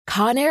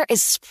Conair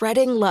is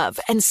spreading love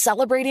and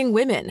celebrating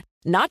women,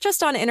 not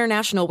just on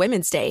International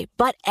Women's Day,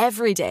 but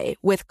every day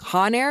with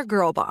Conair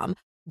Girl Bomb.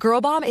 Girl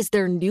Bomb is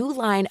their new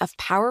line of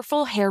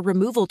powerful hair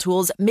removal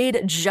tools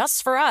made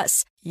just for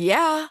us.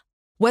 Yeah.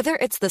 Whether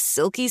it's the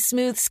silky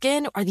smooth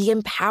skin or the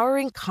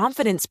empowering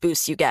confidence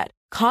boost you get,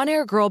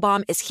 Conair Girl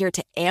Bomb is here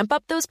to amp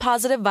up those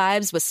positive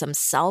vibes with some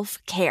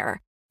self-care.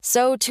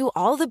 So to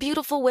all the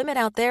beautiful women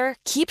out there,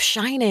 keep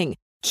shining,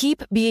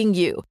 keep being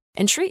you,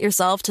 and treat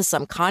yourself to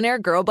some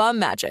Conair Girl Bomb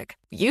magic.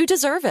 You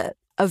deserve it.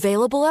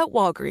 Available at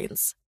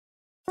Walgreens.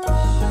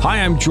 Hi,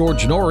 I'm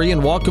George Norrie,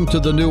 and welcome to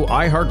the new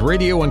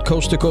iHeartRadio and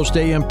Coast to Coast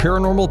AM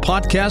Paranormal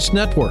Podcast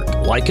Network.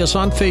 Like us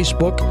on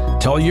Facebook,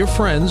 tell your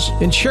friends,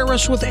 and share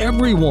us with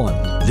everyone.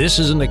 This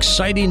is an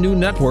exciting new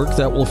network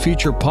that will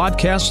feature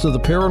podcasts of the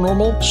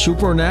paranormal,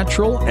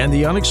 supernatural, and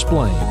the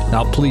unexplained.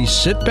 Now, please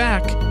sit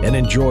back and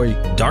enjoy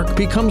Dark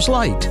Becomes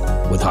Light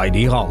with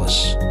Heidi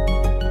Hollis.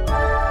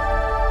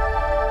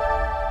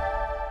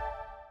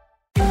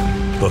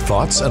 The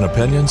thoughts and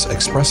opinions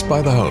expressed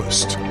by the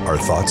host are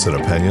thoughts and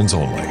opinions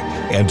only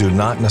and do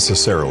not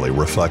necessarily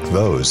reflect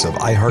those of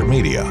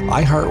iHeartMedia,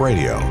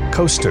 iHeartRadio,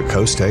 Coast to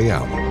Coast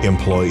AM,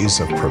 employees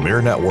of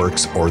Premier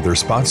Networks, or their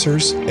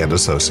sponsors and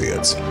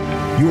associates.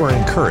 You are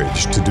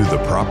encouraged to do the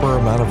proper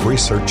amount of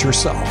research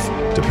yourself,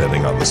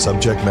 depending on the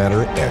subject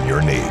matter and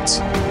your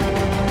needs.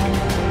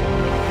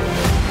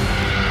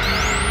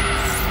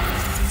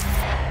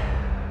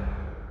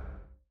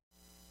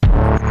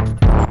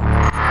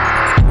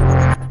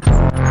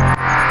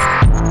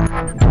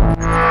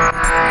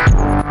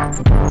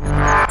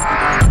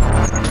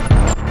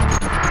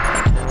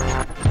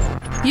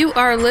 You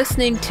are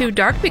listening to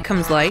Dark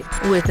Becomes Light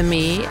with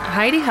me,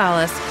 Heidi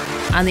Hollis,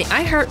 on the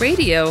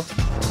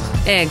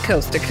iHeartRadio and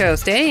Coast to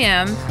Coast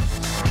AM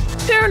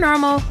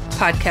Paranormal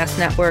Podcast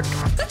Network.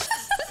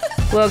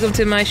 Welcome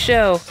to my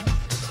show.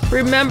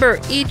 Remember,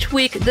 each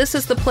week, this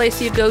is the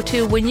place you go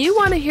to when you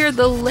want to hear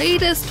the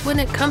latest when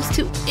it comes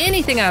to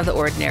anything out of the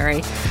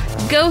ordinary.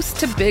 Ghosts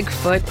to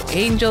Bigfoot,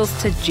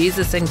 angels to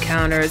Jesus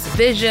encounters,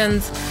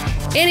 visions,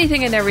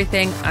 anything and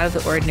everything out of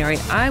the ordinary.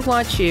 I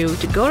want you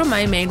to go to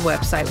my main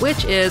website,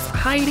 which is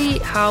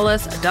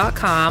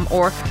HeidiHollis.com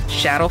or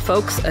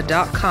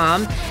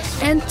ShadowFolks.com,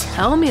 and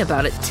tell me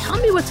about it. Tell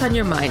me what's on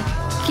your mind.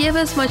 Give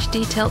as much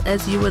detail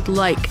as you would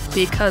like,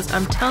 because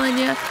I'm telling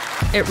you,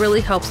 it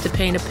really helps to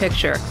paint a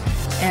picture.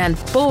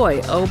 And boy,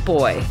 oh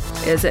boy,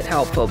 is it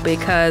helpful,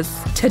 because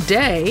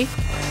today,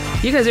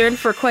 you guys are in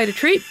for quite a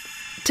treat.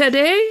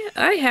 Today,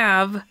 I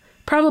have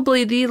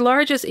probably the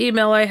largest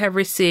email I have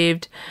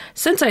received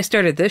since I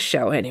started this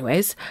show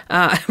anyways,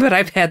 but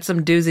I've had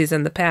some doozies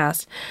in the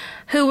past,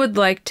 who would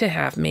like to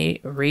have me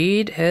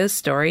read his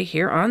story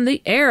here on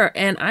the air.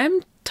 And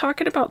I'm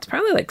talking about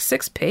probably like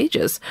 6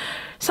 pages,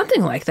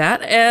 something like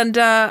that. And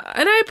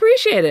I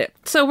appreciate it.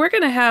 So we're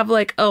going to have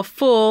like a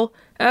full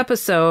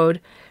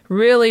episode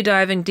really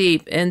diving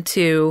deep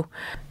into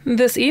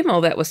this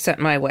email that was sent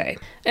my way.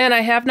 And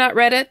I have not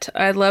read it.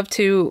 I'd love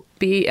to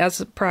be as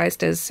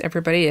surprised as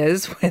everybody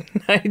is when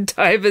I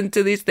dive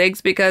into these things,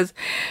 because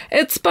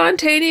it's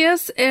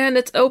spontaneous and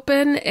it's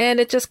open and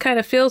it just kind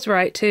of feels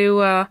right to,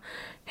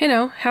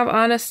 have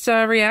honest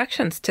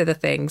reactions to the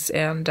things.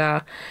 And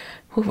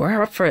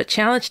we're up for a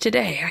challenge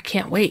today. I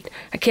can't wait.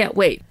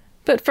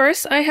 But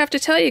first, I have to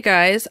tell you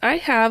guys, I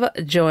have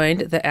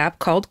joined the app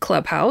called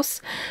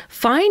Clubhouse.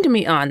 Find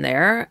me on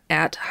there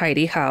at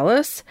Heidi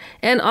Hollis,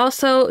 and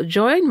also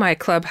join my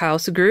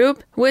Clubhouse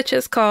group, which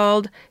is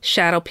called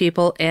Shadow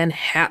People and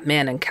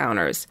Hatman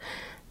Encounters.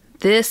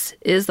 This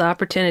is the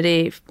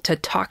opportunity to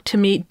talk to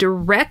me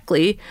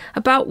directly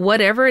about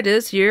whatever it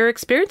is you're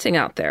experiencing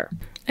out there.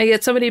 I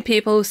get so many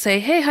people who say,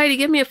 hey, Heidi,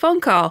 give me a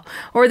phone call.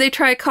 Or they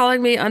try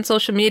calling me on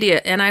social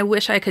media, and I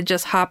wish I could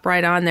just hop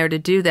right on there to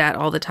do that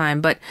all the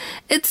time. But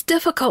it's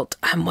difficult.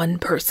 I'm one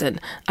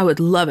person. I would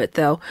love it,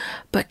 though.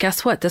 But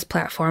guess what? This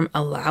platform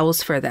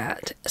allows for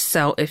that.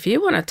 So if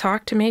you want to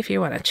talk to me, if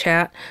you want to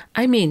chat,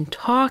 I mean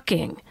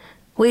talking,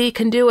 we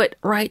can do it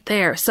right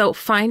there. So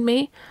find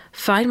me,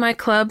 find my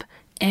club,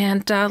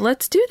 and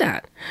let's do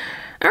that.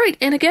 All right.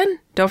 And again,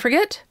 don't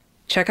forget,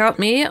 check out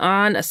me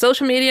on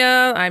social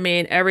media. I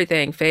mean,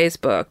 everything.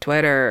 Facebook,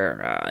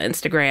 Twitter,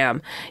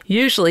 Instagram.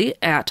 Usually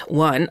at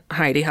one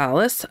Heidi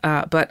Hollis.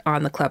 But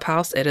on the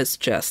Clubhouse, it is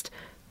just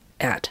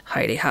at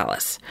Heidi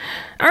Hollis.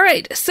 All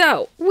right,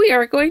 so we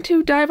are going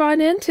to dive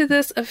on into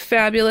this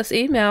fabulous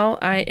email.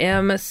 I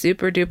am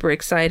super duper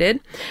excited.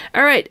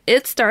 All right,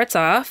 it starts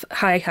off,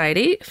 hi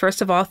Heidi.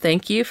 First of all,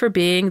 thank you for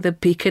being the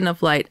beacon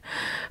of light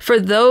for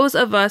those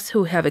of us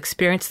who have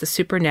experienced the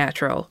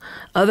supernatural,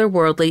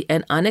 otherworldly,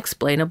 and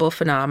unexplainable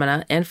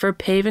phenomena, and for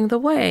paving the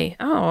way.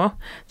 Oh,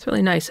 it's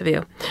really nice of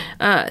you.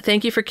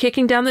 Thank you for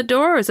kicking down the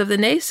doors of the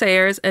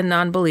naysayers and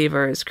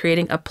non-believers,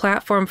 creating a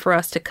platform for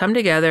us to come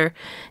together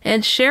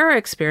and share our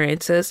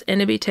experiences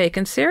and to be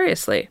taken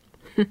seriously.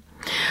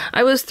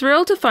 I was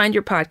thrilled to find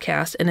your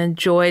podcast and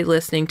enjoy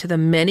listening to the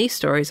many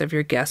stories of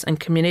your guests and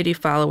community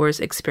followers'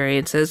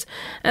 experiences,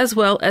 as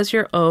well as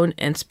your own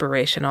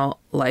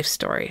inspirational life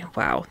story.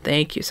 Wow,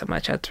 thank you so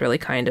much. That's really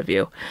kind of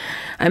you.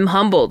 I'm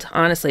humbled.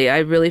 Honestly, I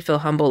really feel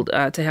humbled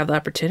to have the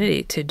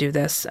opportunity to do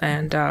this.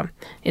 And,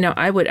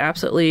 I would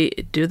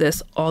absolutely do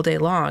this all day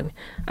long.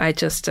 I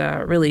just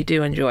really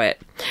do enjoy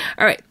it.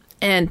 All right.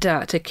 And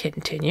to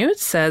continue, it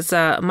says,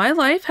 my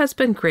life has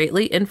been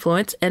greatly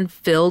influenced and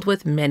filled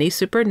with many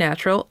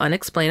supernatural,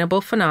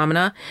 unexplainable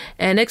phenomena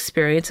and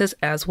experiences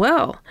as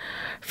well.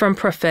 From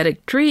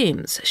prophetic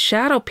dreams,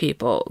 shadow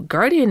people,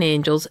 guardian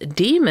angels,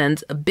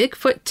 demons,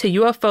 Bigfoot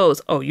to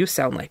UFOs. Oh, you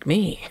sound like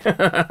me.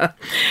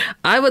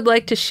 I would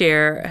like to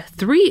share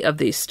 3 of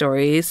these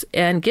stories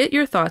and get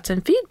your thoughts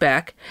and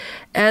feedback,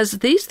 as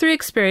these 3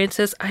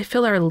 experiences I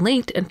feel are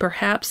linked and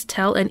perhaps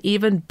tell an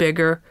even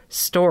bigger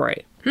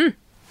story.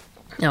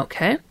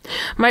 Okay.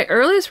 My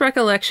earliest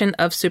recollection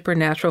of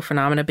supernatural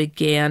phenomena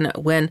began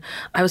when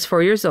I was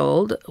 4 years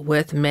old,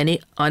 with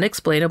many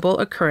unexplainable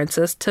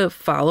occurrences to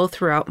follow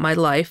throughout my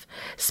life,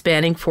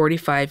 spanning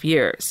 45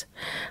 years.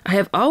 I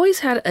have always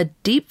had a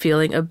deep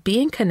feeling of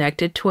being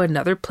connected to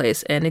another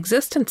place and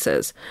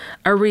existences,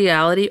 a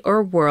reality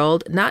or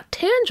world not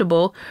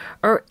tangible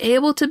or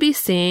able to be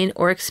seen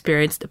or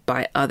experienced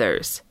by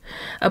others.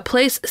 A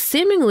place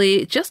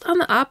seemingly just on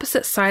the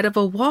opposite side of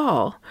a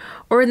wall,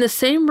 or in the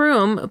same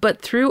room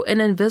but through an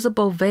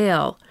invisible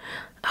veil.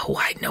 Oh,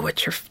 I know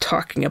what you're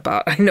talking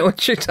about.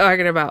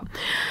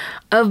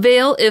 A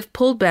veil, if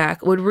pulled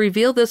back, would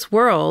reveal this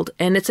world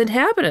and its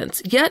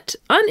inhabitants, yet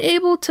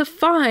unable to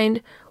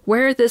find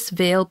where this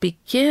veil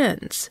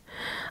begins.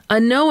 A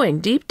knowing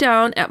deep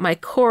down at my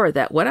core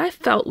that what I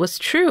felt was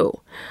true.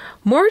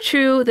 More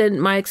true than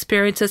my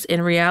experiences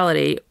in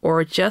reality,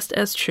 or just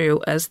as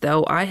true as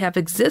though I have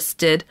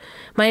existed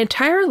my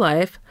entire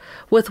life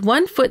with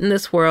one foot in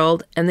this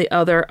world and the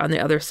other on the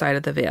other side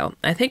of the veil.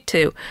 I think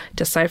to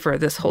decipher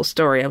this whole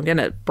story, I'm going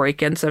to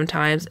break in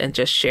sometimes and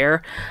just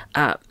share.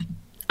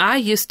 I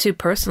used to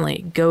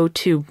personally go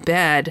to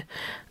bed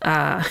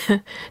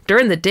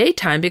during the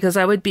daytime because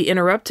I would be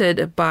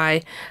interrupted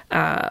by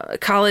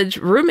college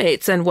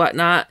roommates and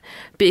whatnot,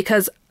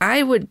 because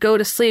I would go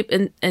to sleep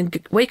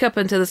and wake up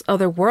into this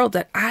other world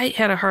that I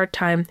had a hard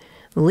time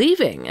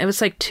leaving. It was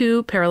like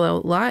 2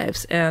 parallel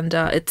lives, and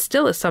it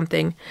still is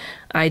something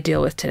I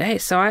deal with today.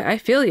 So I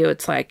feel you.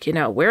 It's like,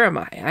 where am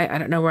I? I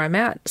don't know where I'm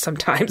at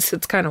sometimes.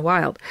 It's kind of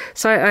wild.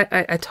 So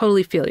I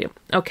totally feel you.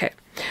 Okay.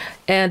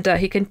 And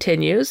he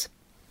continues.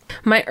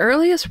 My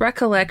earliest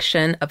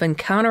recollection of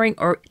encountering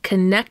or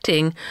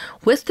connecting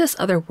with this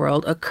other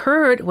world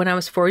occurred when I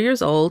was 4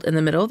 years old in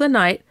the middle of the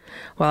night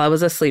while I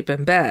was asleep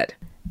in bed.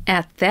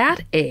 At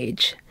that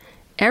age,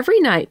 every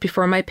night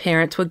before my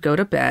parents would go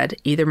to bed,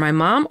 either my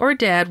mom or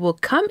dad will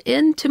come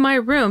into my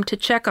room to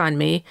check on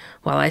me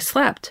while I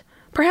slept,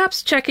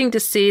 perhaps checking to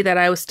see that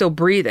I was still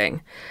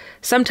breathing,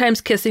 sometimes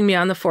kissing me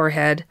on the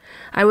forehead.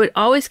 I would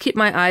always keep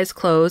my eyes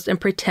closed and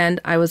pretend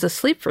I was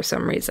asleep for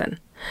some reason.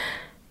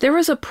 There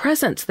was a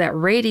presence that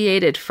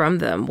radiated from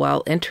them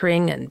while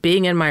entering and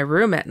being in my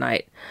room at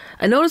night,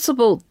 a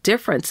noticeable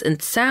difference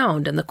in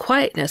sound and the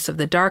quietness of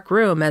the dark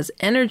room as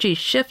energy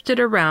shifted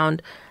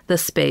around the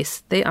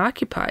space they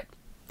occupied.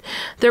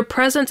 Their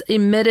presence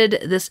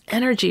emitted this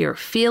energy or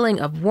feeling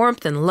of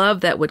warmth and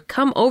love that would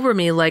come over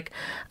me like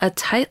a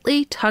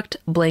tightly tucked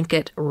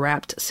blanket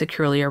wrapped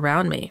securely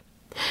around me.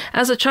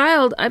 As a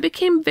child, I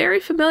became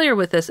very familiar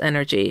with this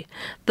energy,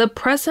 the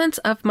presence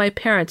of my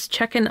parents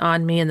checking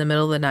on me in the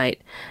middle of the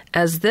night,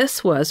 as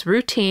this was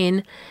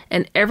routine,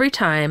 and every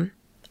time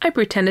I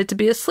pretended to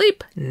be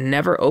asleep,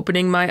 never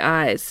opening my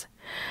eyes.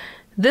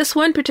 This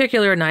one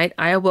particular night,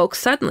 I awoke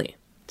suddenly,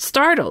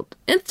 startled,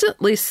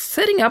 instantly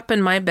sitting up in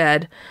my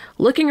bed,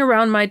 looking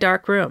around my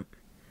dark room.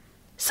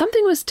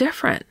 Something was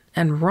different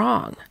and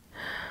wrong.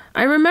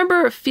 I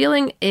remember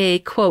feeling a,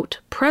 quote,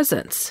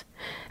 presence,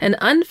 an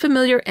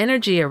unfamiliar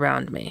energy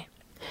around me.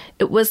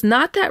 It was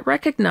not that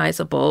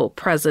recognizable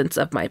presence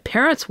of my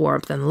parents'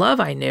 warmth and love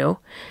I knew.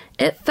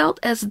 It felt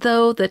as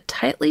though the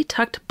tightly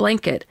tucked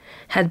blanket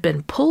had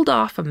been pulled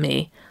off of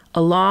me,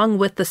 along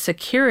with the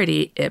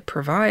security it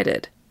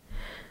provided.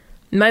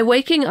 My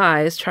waking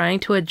eyes, trying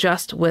to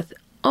adjust with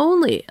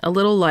only a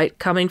little light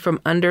coming from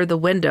under the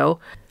window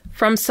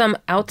from some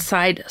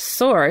outside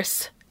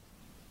source,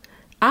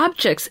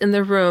 objects in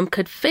the room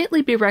could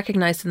faintly be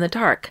recognized in the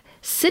dark.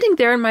 Sitting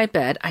there in my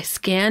bed, I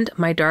scanned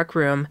my dark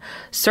room,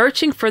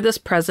 searching for this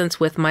presence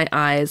with my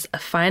eyes,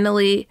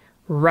 finally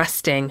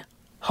resting,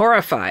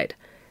 horrified,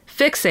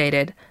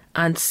 fixated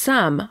on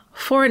some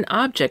foreign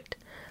object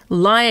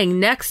lying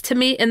next to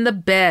me in the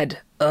bed.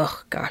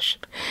 Oh, gosh.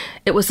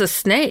 It was a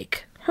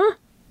snake.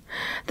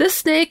 This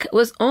snake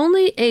was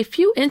only a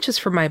few inches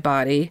from my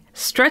body,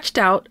 stretched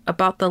out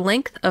about the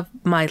length of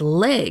my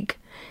leg,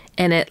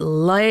 and it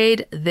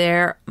laid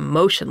there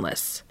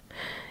motionless.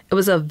 It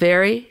was a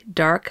very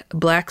dark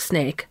black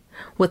snake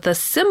with a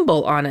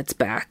symbol on its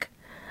back,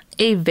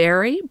 a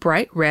very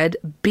bright red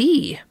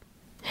bee.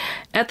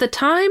 At the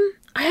time,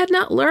 I had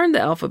not learned the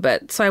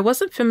alphabet, so I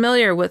wasn't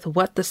familiar with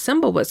what the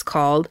symbol was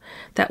called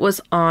that was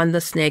on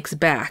the snake's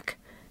back,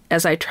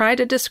 as I tried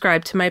to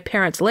describe to my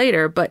parents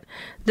later, but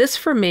this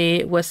for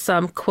me was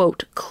some,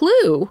 quote,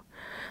 clue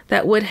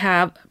that would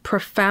have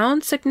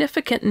profound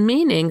significant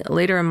meaning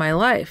later in my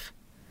life.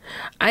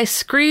 I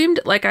screamed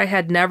like I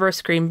had never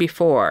screamed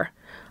before,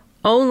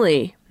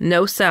 only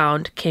no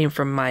sound came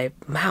from my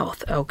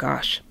mouth. Oh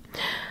gosh.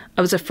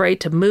 I was afraid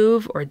to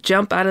move or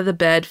jump out of the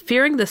bed,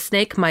 fearing the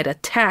snake might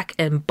attack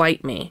and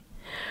bite me.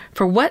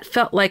 For what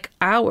felt like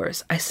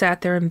hours, I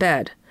sat there in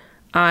bed,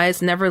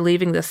 eyes never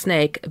leaving the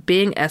snake,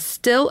 being as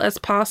still as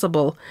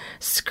possible,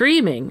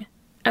 screaming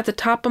at the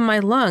top of my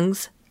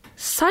lungs,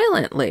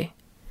 silently.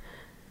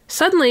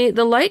 Suddenly,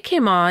 the light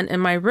came on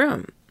in my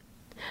room.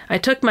 I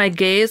took my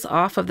gaze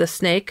off of the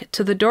snake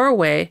to the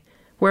doorway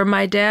where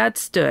my dad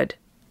stood.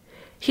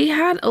 He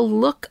had a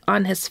look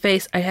on his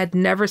face I had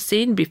never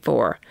seen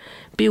before,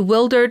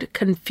 bewildered,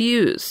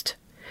 confused.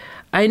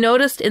 I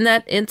noticed in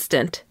that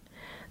instant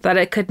that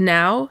I could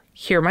now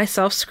hear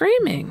myself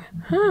screaming.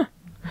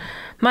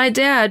 My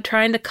dad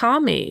trying to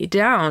calm me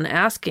down,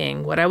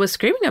 asking what I was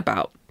screaming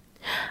about.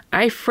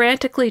 I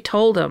frantically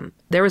told him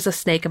there was a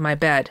snake in my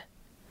bed.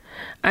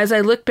 As I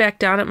looked back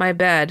down at my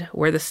bed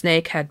where the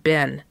snake had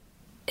been,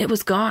 it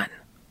was gone.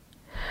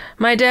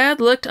 My dad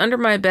looked under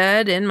my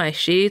bed, in my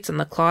sheets, in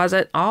the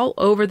closet, all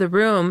over the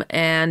room,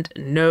 and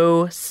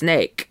no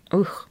snake.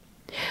 Ooh.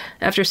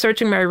 After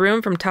searching my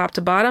room from top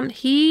to bottom,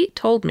 he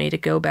told me to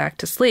go back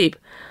to sleep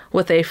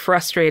with a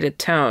frustrated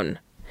tone.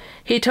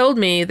 He told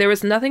me there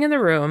was nothing in the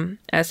room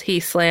as he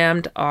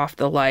slammed off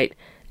the light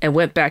and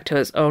went back to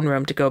his own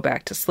room to go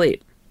back to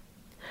sleep.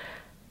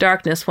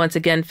 Darkness once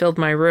again filled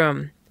my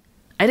room.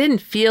 I didn't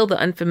feel the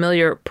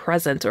unfamiliar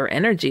presence or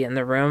energy in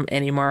the room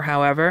anymore,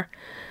 however.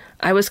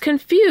 I was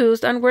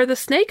confused on where the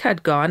snake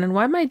had gone and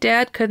why my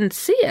dad couldn't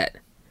see it.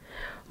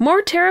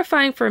 More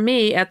terrifying for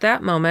me at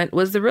that moment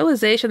was the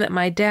realization that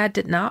my dad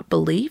did not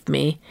believe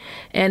me,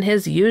 and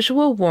his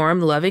usual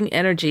warm, loving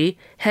energy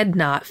had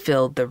not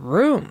filled the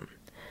room.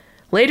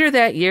 Later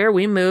that year,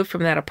 we moved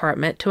from that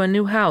apartment to a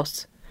new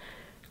house.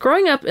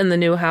 Growing up in the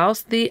new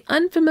house, the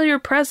unfamiliar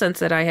presence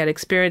that I had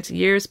experienced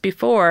years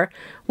before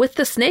with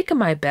the snake in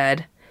my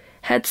bed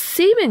had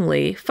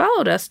seemingly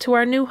followed us to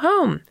our new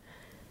home.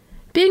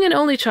 Being an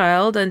only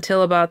child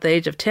until about the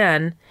age of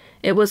 10,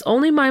 it was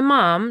only my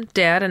mom,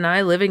 dad, and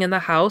I living in the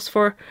house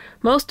for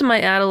most of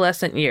my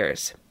adolescent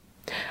years.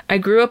 I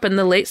grew up in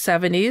the late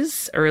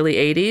 70s, early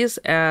 80s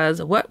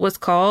as what was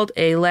called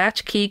a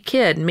latchkey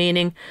kid,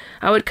 meaning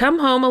I would come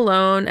home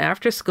alone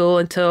after school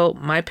until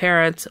my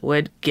parents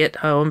would get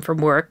home from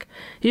work,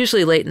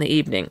 usually late in the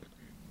evening.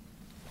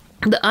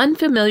 The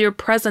unfamiliar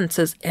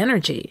presence's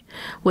energy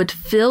would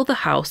fill the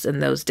house in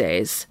those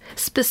days,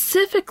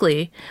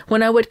 specifically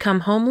when I would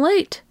come home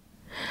late.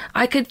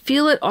 I could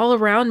feel it all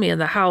around me in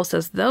the house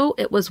as though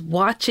it was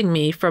watching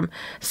me from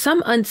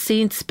some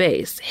unseen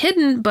space,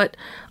 hidden but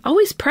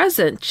always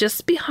present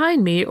just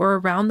behind me or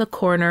around the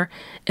corner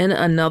in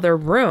another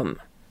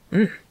room.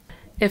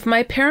 If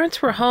my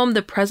parents were home,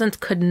 the presence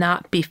could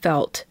not be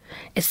felt.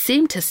 It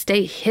seemed to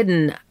stay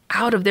hidden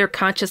out of their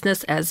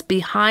consciousness as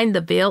behind the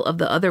veil of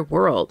the other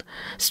world.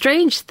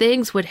 Strange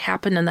things would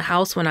happen in the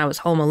house when I was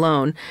home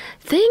alone.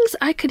 Things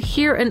I could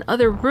hear in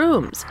other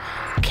rooms.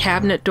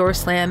 Cabinet door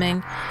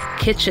slamming,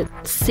 kitchen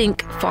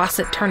sink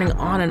faucet turning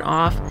on and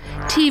off,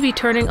 TV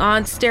turning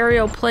on,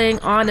 stereo playing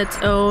on its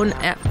own.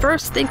 At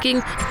first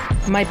thinking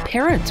my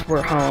parents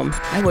were home,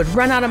 I would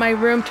run out of my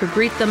room to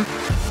greet them,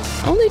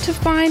 only to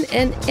find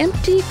an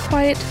empty,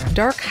 quiet,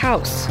 dark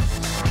house.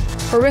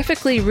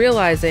 Horrifically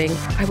realizing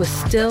I was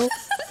still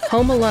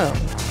home alone,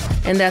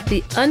 and that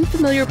the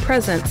unfamiliar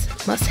presence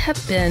must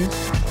have been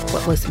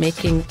what was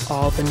making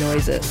all the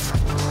noises.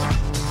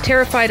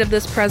 Terrified of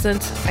this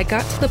presence, I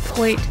got to the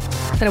point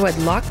that I would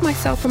lock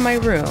myself in my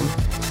room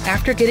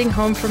after getting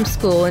home from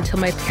school until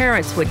my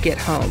parents would get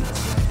home,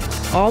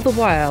 all the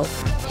while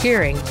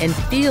hearing and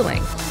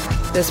feeling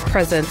this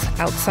presence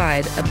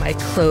outside of my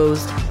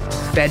closed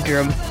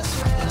bedroom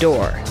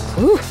door.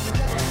 Ooh.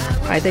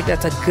 I think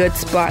that's a good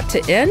spot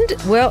to end.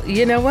 Well,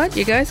 you know what?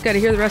 You guys got to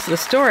hear the rest of the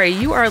story.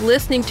 You are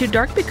listening to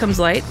Dark Becomes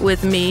Light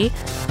with me,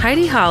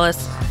 Heidi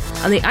Hollis,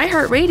 on the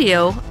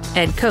iHeartRadio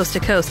and Coast to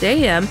Coast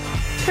AM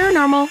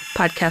Paranormal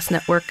Podcast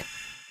Network.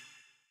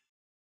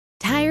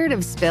 Tired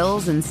of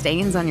spills and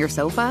stains on your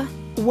sofa?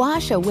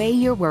 Wash away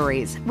your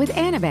worries with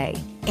Anabei.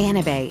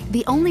 Anabei,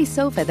 the only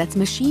sofa that's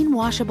machine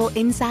washable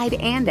inside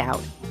and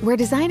out, where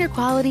designer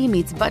quality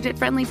meets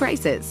budget-friendly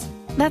prices.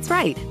 That's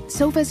right,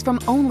 sofas from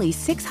only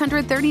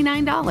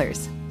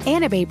 $639.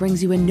 Anabei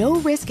brings you a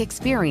no-risk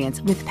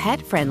experience with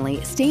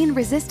pet-friendly,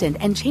 stain-resistant,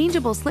 and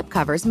changeable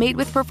slipcovers made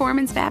with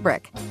performance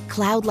fabric,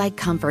 cloud-like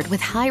comfort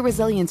with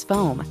high-resilience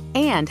foam,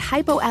 and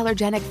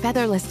hypoallergenic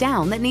featherless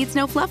down that needs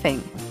no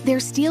fluffing. Their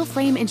steel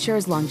frame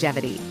ensures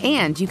longevity,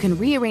 and you can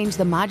rearrange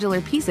the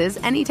modular pieces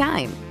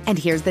anytime. And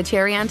here's the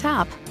cherry on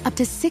top, up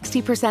to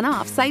 60%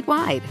 off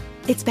site-wide.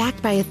 It's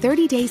backed by a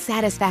 30-day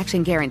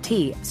satisfaction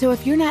guarantee, so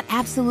if you're not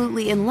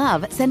absolutely in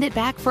love, send it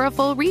back for a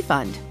full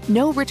refund.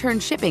 No return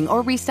shipping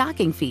or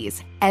restocking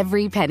fees.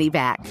 Every penny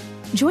back.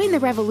 Join the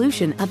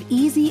revolution of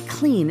easy,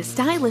 clean,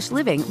 stylish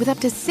living with up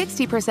to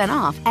 60%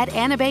 off at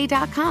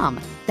anabei.com.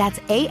 That's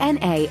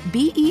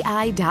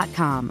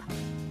ANABEI.com.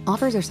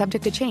 Offers are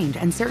subject to change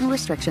and certain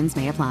restrictions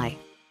may apply.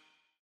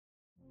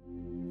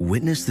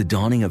 Witness the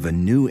dawning of a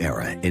new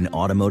era in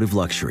automotive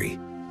luxury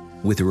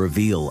with a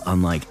reveal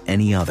unlike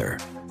any other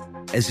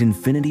as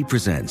Infiniti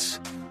presents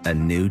a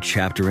new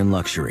chapter in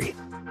luxury,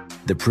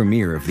 the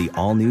premiere of the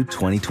all-new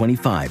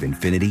 2025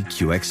 Infiniti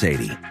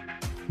QX80.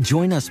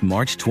 Join us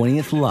March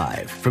 20th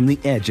live from the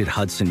Edge at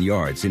Hudson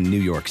Yards in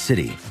New York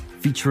City,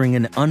 featuring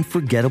an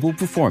unforgettable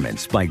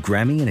performance by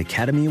Grammy and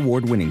Academy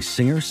Award-winning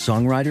singer,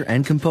 songwriter,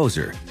 and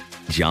composer,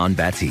 Jon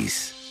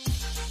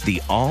Batiste.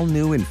 The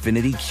all-new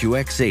Infiniti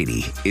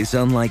QX80 is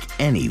unlike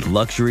any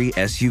luxury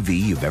SUV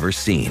you've ever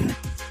seen.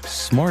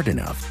 Smart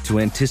enough to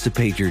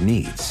anticipate your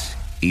needs,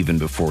 even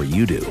before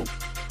you do.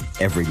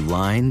 Every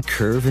line,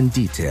 curve, and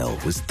detail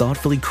was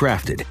thoughtfully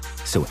crafted,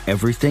 so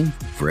everything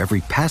for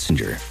every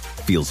passenger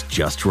feels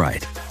just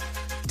right.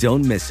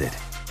 Don't miss it.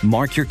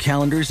 Mark your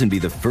calendars and be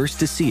the first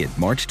to see it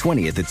March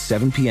 20th at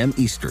 7 p.m.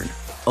 Eastern,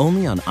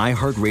 only on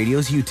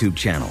iHeartRadio's YouTube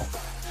channel.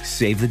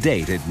 Save the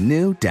date at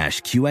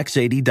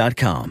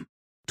new-QX80.com.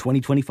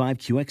 2025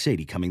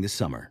 QX80 coming this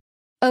summer.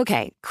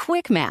 Okay,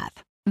 quick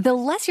math. The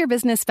less your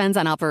business spends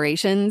on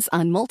operations,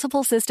 on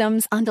multiple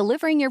systems, on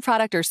delivering your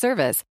product or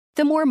service,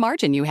 the more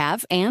margin you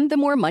have and the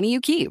more money you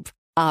keep.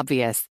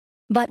 Obvious.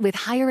 But with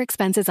higher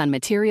expenses on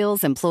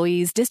materials,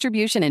 employees,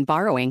 distribution, and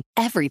borrowing,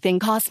 everything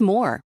costs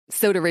more.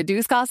 So to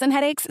reduce costs and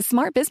headaches,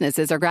 smart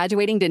businesses are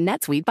graduating to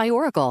NetSuite by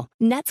Oracle.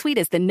 NetSuite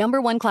is the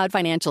 #1 cloud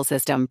financial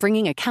system,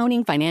 bringing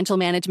accounting, financial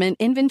management,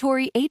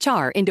 inventory,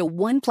 HR into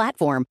one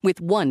platform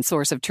with one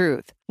source of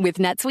truth. With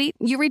NetSuite,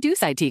 you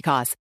reduce IT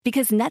costs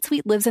because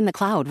NetSuite lives in the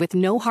cloud with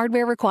no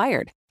hardware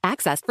required,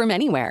 accessed from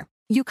anywhere.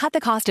 You cut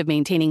the cost of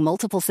maintaining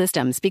multiple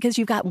systems because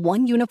you've got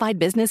one unified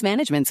business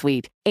management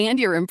suite. And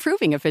you're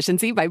improving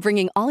efficiency by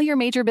bringing all your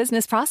major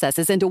business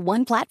processes into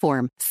one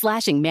platform,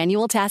 slashing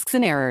manual tasks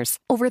and errors.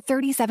 Over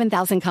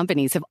 37,000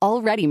 companies have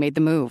already made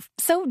the move.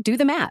 So do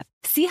the math.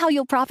 See how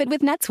you'll profit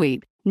with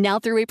NetSuite. Now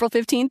through April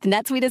 15th,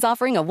 NetSuite is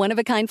offering a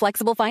one-of-a-kind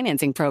flexible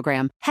financing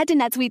program. Head to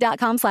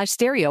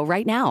netsuite.com/stereo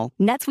right now.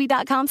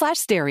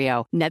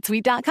 netsuite.com/stereo.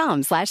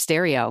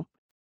 netsuite.com/stereo.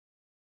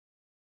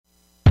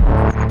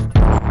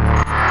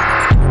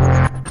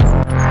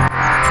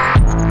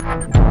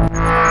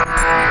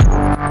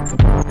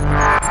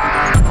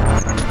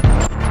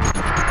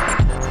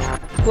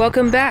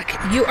 Welcome back.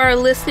 You are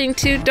listening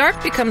to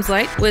Dark Becomes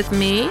Light with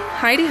me,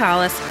 Heidi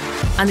Hollis,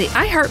 on the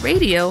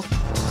iHeartRadio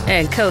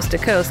and Coast to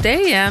Coast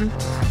AM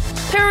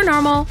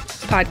Paranormal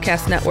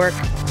Podcast Network.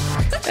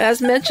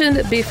 As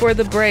mentioned before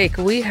the break,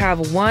 we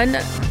have one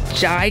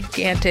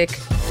gigantic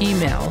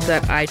email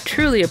that I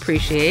truly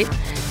appreciate,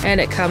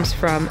 and it comes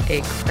from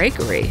a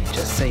Gregory.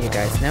 Just so you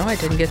guys know, I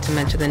didn't get to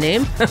mention the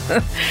name,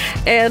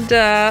 and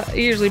I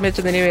usually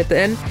mention the name at the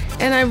end.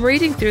 And I'm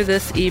reading through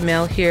this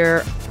email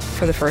here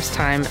for the first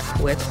time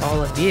with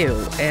all of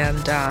you,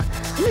 and I'm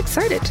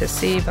excited to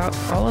see about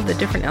all of the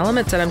different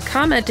elements, and I'm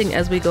commenting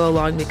as we go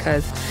along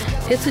because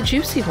it's a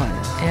juicy one.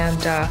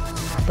 And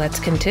let's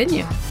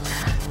continue.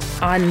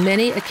 On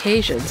many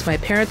occasions, my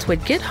parents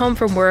would get home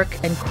from work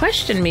and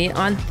question me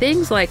on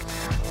things like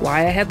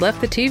why I had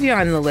left the TV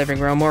on in the living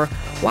room, or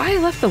why I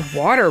left the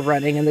water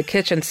running in the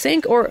kitchen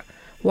sink, or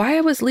why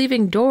I was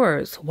leaving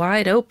doors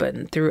wide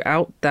open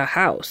throughout the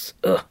house.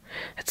 Ugh,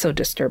 it's so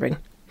disturbing.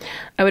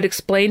 I would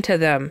explain to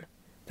them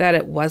that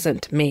it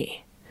wasn't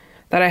me,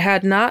 that I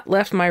had not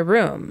left my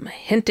room,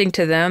 hinting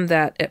to them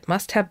that it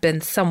must have been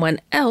someone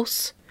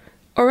else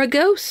or a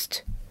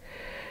ghost.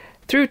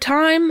 Through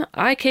time,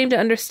 I came to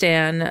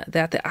understand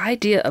that the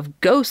idea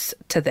of ghosts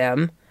to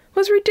them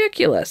was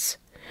ridiculous.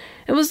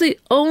 It was the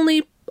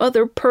only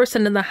other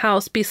person in the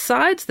house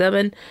besides them,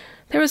 and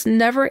there was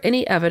never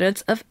any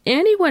evidence of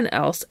anyone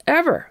else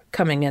ever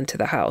coming into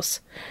the house.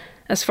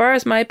 As far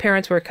as my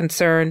parents were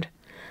concerned,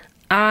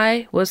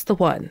 I was the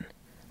one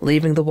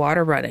leaving the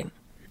water running.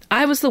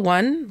 I was the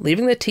one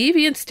leaving the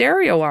TV and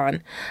stereo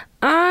on.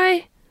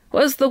 I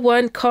was the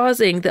one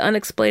causing the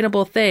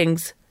unexplainable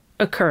things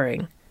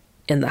occurring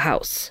in the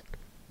house.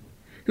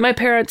 My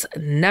parents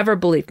never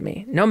believed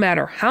me, no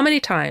matter how many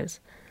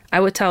times I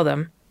would tell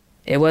them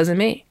it wasn't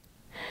me.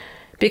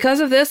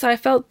 Because of this, I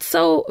felt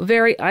so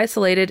very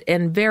isolated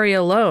and very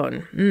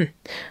alone.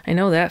 I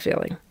know that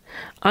feeling.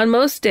 On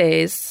most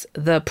days,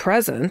 the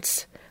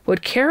presence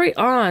would carry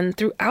on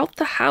throughout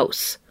the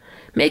house,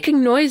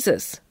 making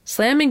noises,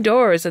 slamming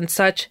doors, and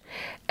such,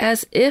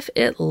 as if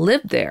it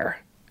lived there.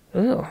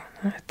 Ooh,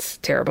 that's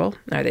terrible.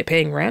 Are they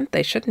paying rent?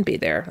 They shouldn't be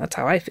there. That's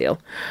how I feel.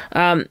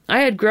 I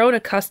had grown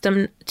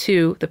accustomed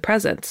to the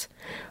presence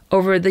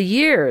over the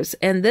years,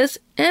 and this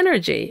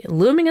energy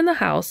looming in the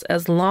house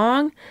as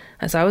long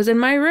as I was in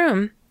my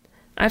room,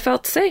 I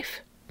felt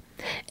safe.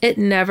 It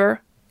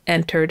never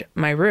entered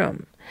my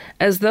room.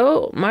 as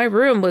though my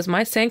room was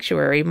my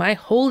sanctuary, my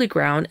holy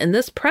ground, and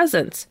this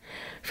presence,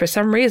 for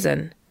some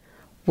reason,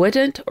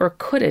 wouldn't or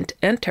couldn't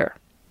enter.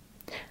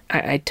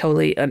 I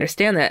totally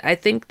understand that. I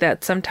think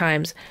that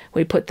sometimes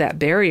we put that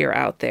barrier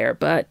out there,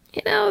 but,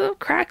 the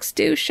cracks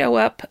do show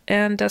up,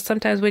 and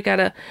sometimes we got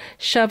to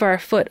shove our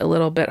foot a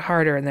little bit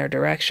harder in their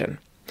direction.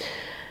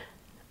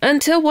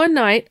 Until one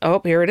night,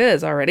 here it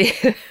is already,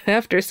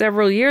 after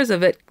several years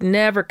of it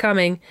never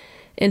coming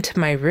into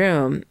my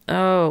room.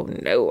 Oh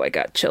no, I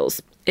got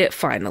chills. It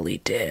finally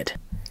did.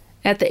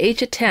 At the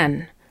age of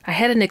 10, I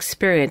had an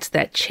experience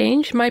that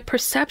changed my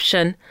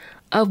perception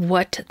of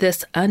what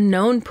this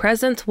unknown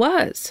presence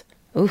was.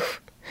 Oof.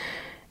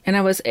 And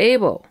I was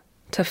able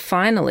to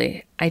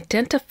finally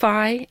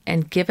identify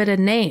and give it a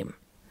name.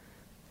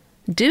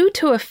 Due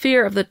to a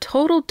fear of the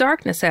total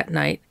darkness at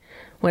night,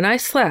 when I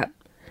slept,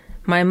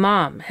 my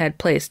mom had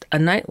placed a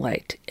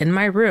nightlight in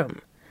my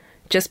room,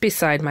 just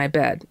beside my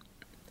bed.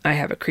 I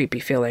have a creepy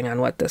feeling on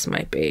what this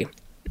might be.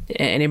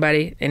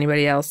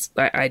 Anybody else?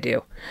 I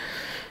do.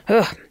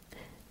 Ugh.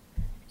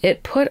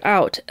 It put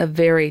out a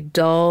very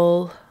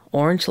dull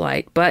orange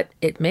light, but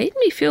it made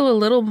me feel a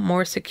little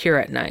more secure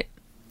at night.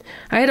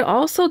 I had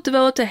also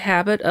developed a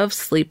habit of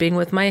sleeping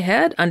with my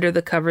head under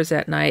the covers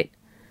at night.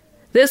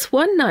 This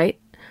one night,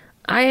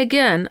 I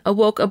again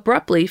awoke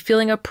abruptly,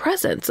 feeling a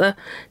presence, a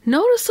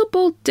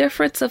noticeable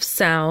difference of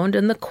sound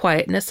in the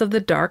quietness of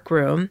the dark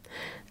room,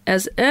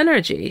 as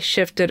energy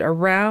shifted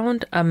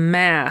around a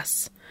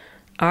mass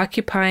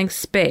occupying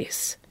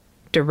space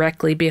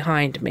directly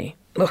behind me.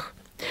 Ugh.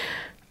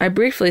 I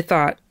briefly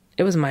thought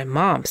it was my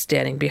mom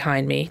standing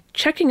behind me,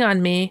 checking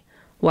on me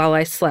while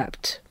I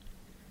slept.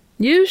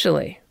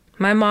 Usually,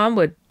 my mom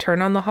would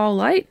turn on the hall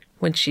light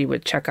when she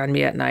would check on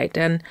me at night,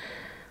 and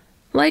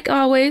like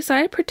always,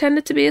 I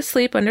pretended to be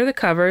asleep under the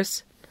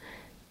covers.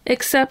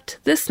 Except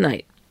this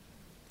night,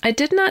 I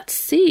did not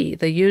see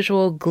the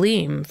usual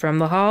gleam from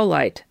the hall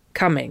light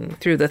coming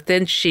through the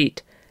thin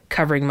sheet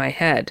covering my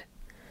head.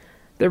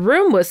 The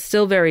room was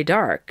still very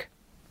dark,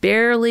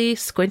 barely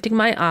squinting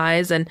my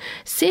eyes and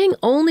seeing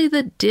only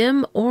the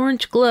dim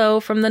orange glow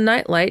from the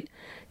nightlight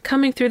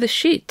coming through the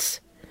sheets.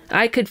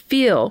 I could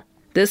feel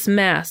this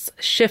mass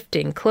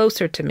shifting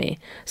closer to me,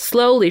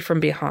 slowly from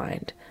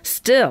behind.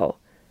 Still,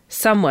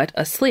 somewhat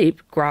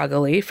asleep,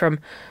 groggily, from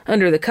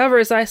under the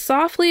covers, I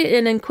softly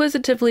and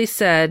inquisitively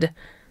said,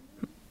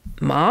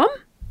 "Mom?"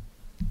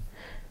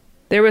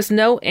 There was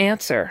no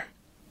answer.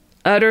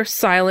 Utter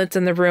silence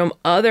in the room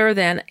other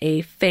than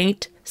a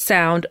faint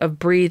sound of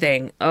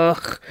breathing,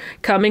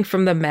 coming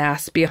from the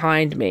mass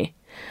behind me.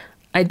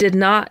 I did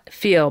not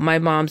feel my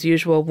mom's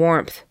usual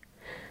warmth.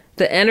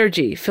 The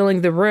energy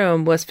filling the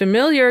room was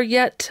familiar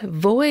yet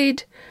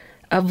void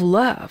of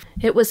love.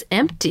 It was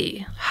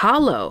empty,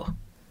 hollow.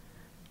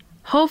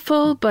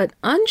 Hopeful but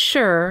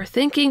unsure,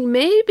 thinking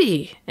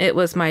maybe it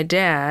was my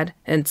dad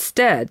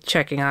instead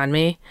checking on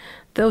me,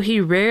 though he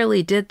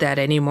rarely did that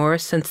anymore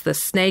since the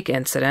snake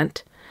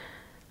incident.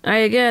 I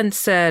again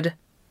said,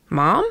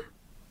 "Mom?"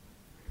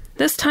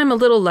 This time a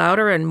little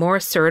louder and more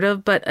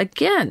assertive, but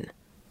again,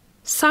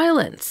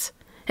 silence,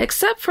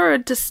 except for a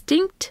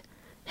distinct,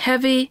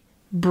 heavy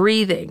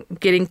breathing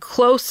getting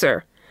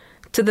closer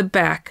to the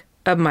back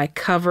of my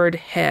covered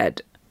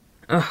head.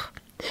 Ugh.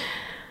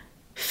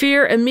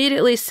 Fear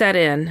immediately set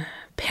in.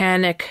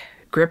 Panic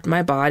gripped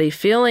my body,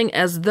 feeling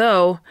as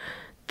though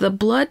the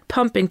blood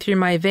pumping through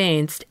my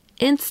veins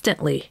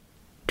instantly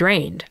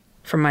drained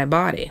from my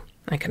body.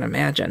 I can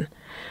imagine.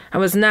 I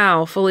was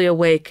now fully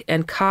awake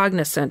and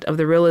cognizant of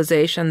the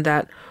realization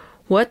that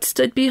what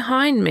stood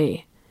behind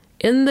me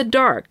in the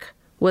dark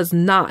was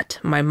not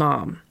my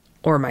mom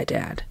or my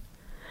dad.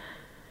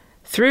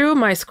 Through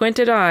my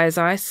squinted eyes,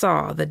 I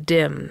saw the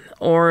dim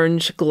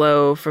orange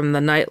glow from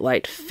the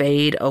nightlight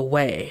fade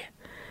away,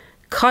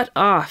 cut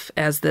off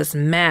as this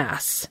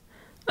mass,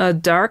 a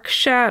dark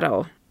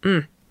shadow,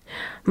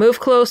 moved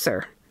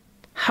closer,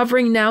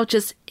 hovering now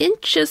just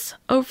inches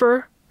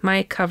over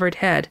my covered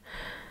head.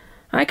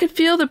 I could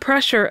feel the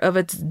pressure of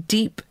its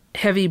deep,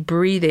 heavy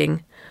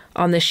breathing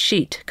on the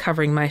sheet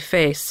covering my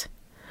face.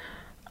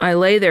 I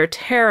lay there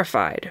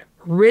terrified,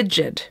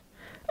 rigid,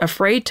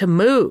 afraid to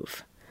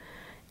move,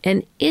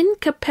 an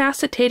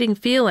incapacitating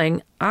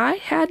feeling I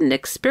hadn't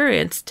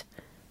experienced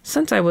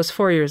since I was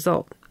 4 years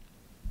old.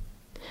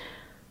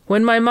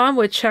 When my mom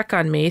would check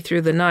on me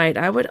through the night,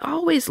 I would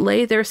always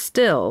lay there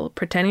still,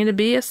 pretending to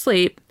be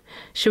asleep.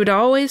 She would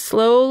always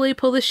slowly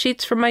pull the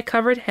sheets from my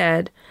covered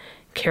head,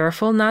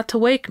 careful not to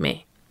wake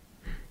me.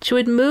 She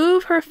would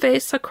move her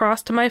face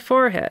across to my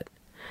forehead.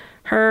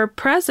 Her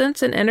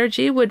presence and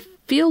energy would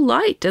feel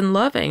light and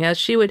loving as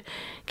she would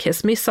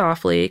kiss me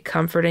softly,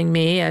 comforting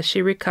me as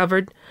she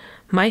recovered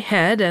my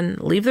head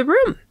and leave the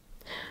room.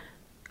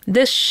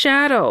 This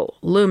shadow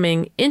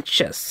looming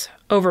inches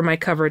over my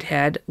covered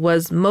head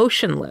was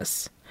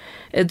motionless,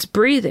 its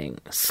breathing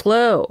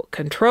slow,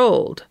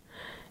 controlled.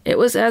 It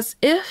was as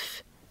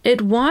if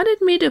it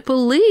wanted me to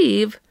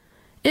believe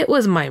it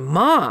was my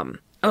mom.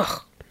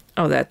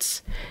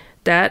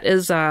 That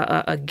is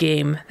a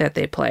game that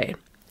they play.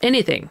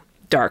 Anything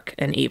dark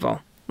and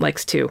evil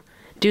likes to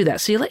do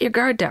that. So you let your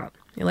guard down.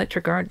 You let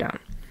your guard down.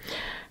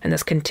 And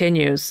this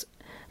continues.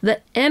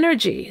 The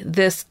energy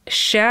this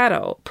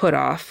shadow put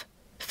off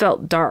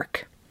felt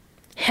dark,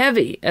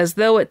 heavy, as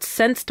though it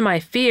sensed my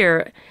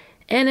fear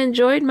and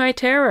enjoyed my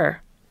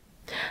terror.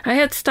 I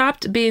had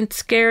stopped being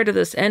scared of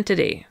this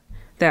entity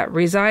that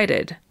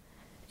resided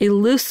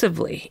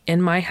elusively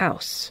in my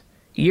house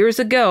years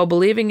ago,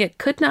 believing it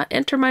could not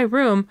enter my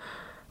room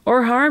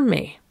or harm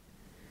me.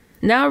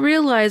 Now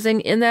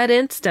realizing in that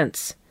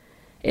instance,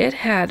 it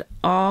had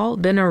all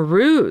been a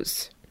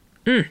ruse.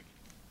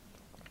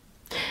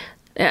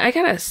 I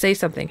gotta say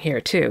something here,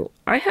 too.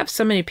 I have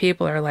so many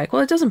people who are like,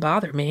 well, it doesn't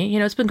bother me.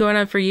 It's been going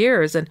on for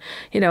years. And,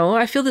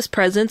 I feel this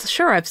presence.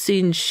 Sure, I've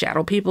seen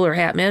shadow people or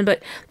hat men,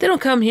 but they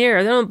don't come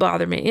here. They don't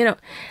bother me,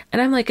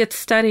 And I'm like, it's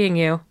studying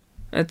you.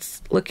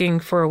 It's looking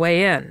for a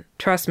way in.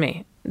 Trust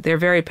me. They're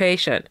very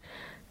patient.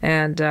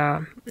 And,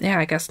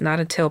 I guess not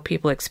until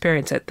people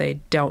experience it, they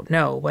don't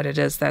know what it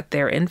is that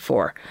they're in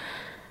for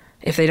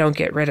if they don't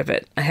get rid of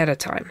it ahead of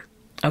time.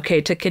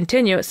 Okay, to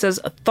continue, it says,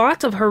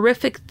 thoughts of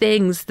horrific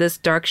things this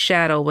dark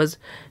shadow was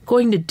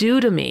going to do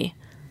to me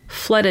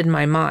flooded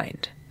my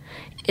mind.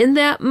 In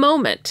that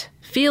moment,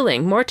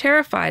 feeling more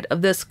terrified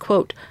of this,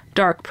 quote,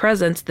 dark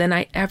presence than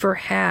I ever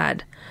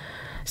had,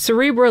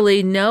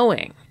 cerebrally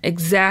knowing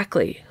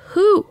exactly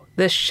who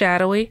this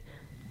shadowy,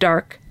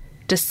 dark,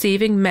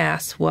 deceiving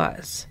mass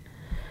was.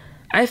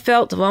 I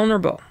felt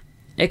vulnerable,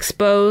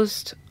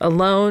 exposed,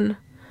 alone,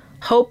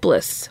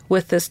 hopeless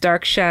with this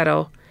dark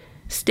shadow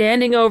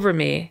standing over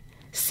me,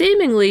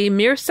 seemingly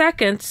mere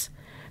seconds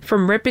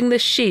from ripping the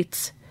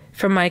sheets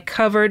from my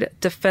covered,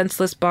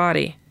 defenseless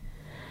body.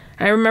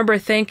 I remember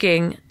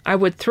thinking I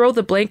would throw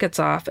the blankets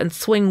off and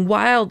swing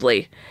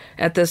wildly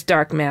at this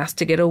dark mass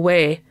to get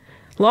away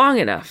long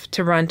enough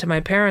to run to my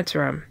parents'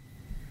 room.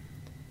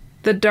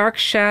 The dark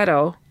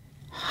shadow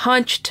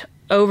hunched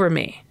over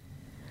me,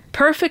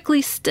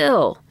 perfectly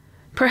still,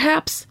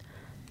 perhaps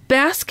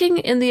basking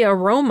in the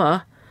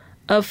aroma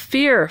of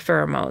fear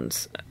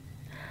pheromones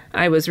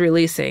I was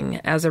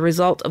releasing as a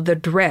result of the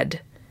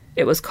dread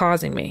it was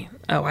causing me.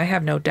 Oh, I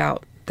have no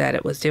doubt that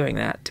it was doing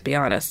that, to be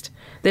honest.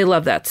 They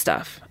love that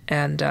stuff,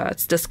 and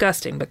it's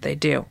disgusting, but they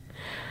do.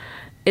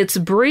 Its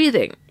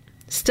breathing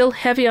still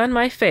heavy on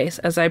my face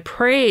as I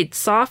prayed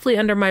softly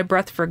under my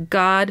breath for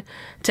God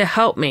to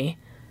help me.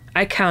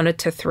 I counted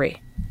to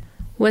 3.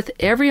 With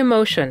every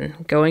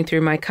emotion going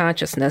through my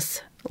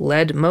consciousness,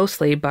 led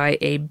mostly by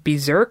a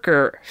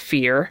berserker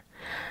fear,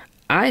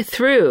 I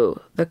threw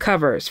the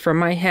covers from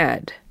my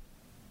head.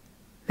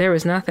 There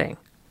was nothing.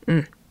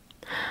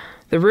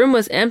 The room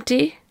was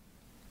empty,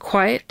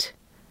 quiet,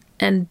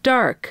 and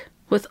dark,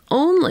 with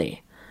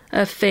only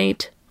a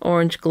faint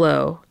orange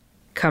glow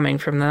coming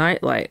from the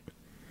nightlight.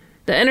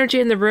 The energy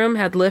in the room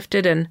had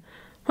lifted and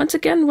once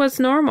again was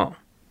normal.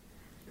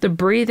 The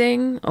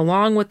breathing,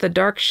 along with the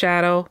dark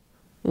shadow,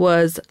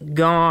 was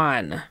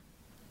gone.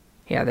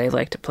 Yeah, they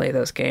like to play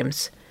those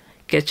games.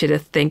 Get you to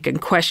think and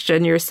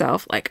question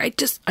yourself. Like,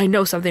 I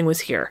know something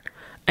was here.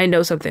 I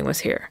know something was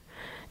here.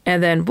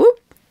 And then, whoop,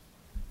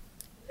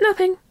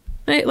 nothing.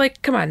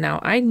 Come on now.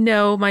 I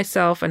know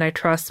myself and I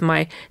trust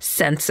my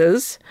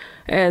senses.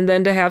 And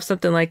then to have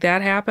something like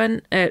that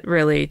happen, it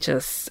really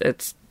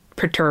it's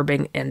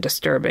perturbing and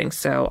disturbing.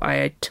 So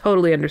I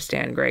totally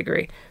understand,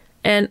 Gregory.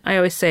 And I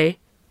always say,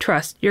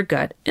 trust your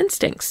gut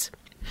instincts.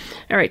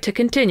 All right, to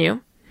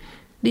continue.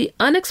 The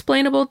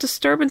unexplainable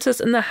disturbances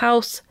in the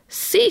house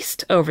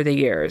ceased over the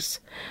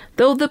years,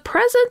 though the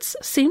presence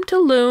seemed to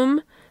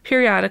loom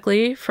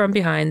periodically from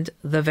behind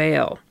the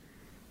veil.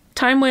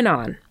 Time went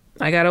on.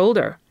 I got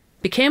older,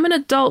 became an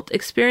adult,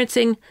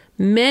 experiencing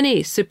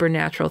many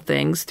supernatural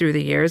things through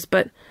the years,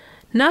 but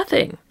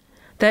nothing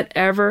that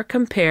ever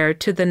compared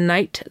to the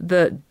night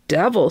the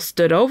devil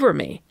stood over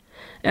me,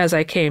 as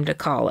I came to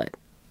call it.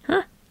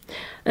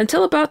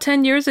 Until about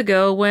 10 years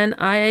ago, when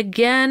I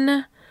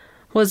again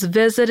was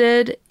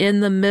visited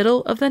in the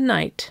middle of the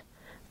night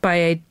by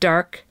a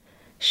dark,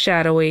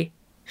 shadowy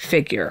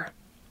figure.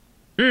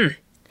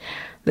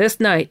 This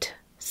night,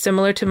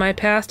 similar to my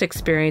past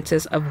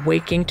experiences of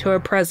waking to a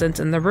presence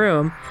in the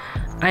room,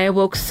 I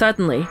awoke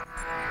suddenly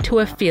to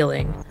a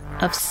feeling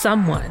of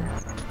someone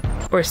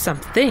or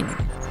something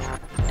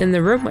in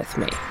the room with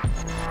me.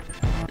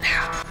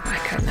 Oh, my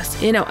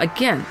goodness.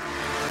 Again,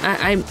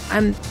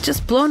 I'm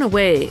just blown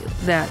away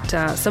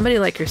that somebody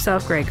like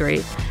yourself,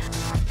 Gregory,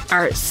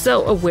 are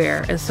so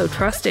aware and so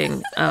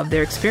trusting of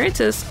their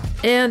experiences.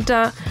 And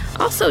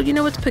also,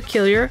 what's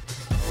peculiar?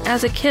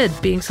 As a kid,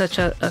 being such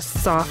a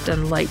soft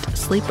and light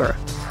sleeper,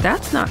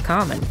 that's not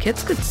common.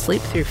 Kids could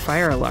sleep through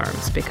fire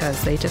alarms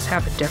because they just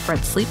have a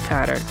different sleep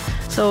pattern.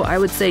 So I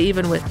would say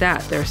even with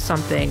that, there's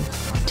something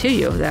to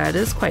you that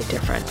is quite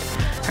different.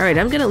 All right,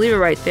 I'm going to leave it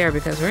right there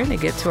because we're going to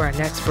get to our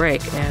next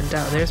break, and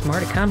there's more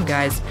to come,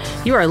 guys.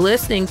 You are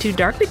listening to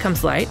Dark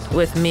Becomes Light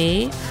with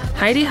me,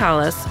 Heidi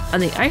Hollis,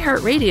 on the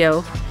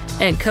iHeartRadio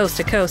and Coast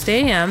to Coast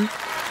AM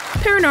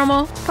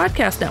Paranormal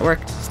Podcast Network.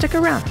 Stick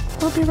around.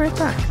 We'll be right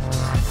back.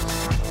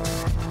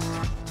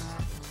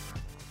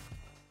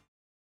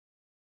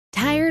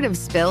 Tired of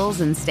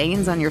spills and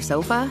stains on your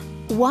sofa?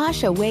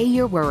 Wash away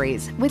your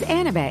worries with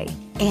Anabay.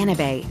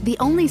 Anabay, the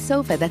only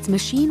sofa that's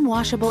machine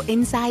washable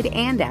inside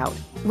and out,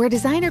 where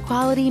designer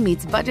quality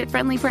meets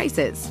budget-friendly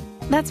prices.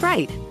 That's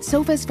right,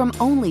 sofas from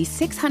only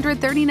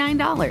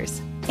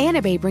 $639.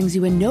 Anabay brings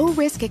you a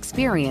no-risk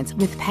experience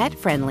with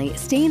pet-friendly,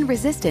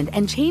 stain-resistant,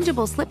 and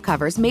changeable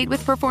slipcovers made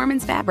with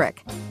performance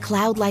fabric,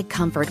 cloud-like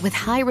comfort with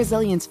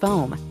high-resilience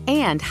foam,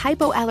 and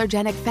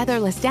hypoallergenic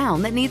featherless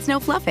down that needs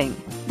no fluffing.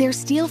 Their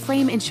steel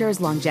frame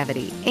ensures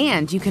longevity,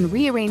 and you can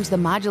rearrange the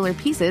modular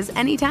pieces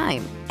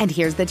anytime. And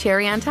here's the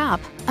cherry on top,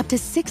 up to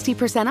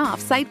 60% off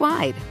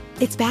site-wide.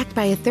 It's backed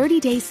by a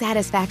 30-day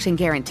satisfaction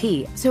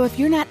guarantee, so if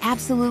you're not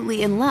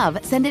absolutely in love,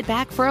 send it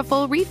back for a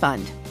full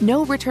refund.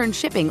 No return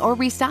shipping or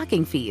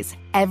restocking fees.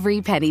 Every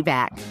penny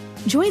back.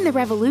 Join the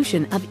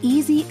revolution of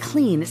easy,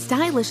 clean,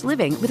 stylish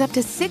living with up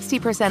to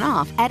 60%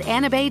 off at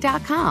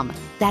anabay.com.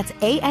 That's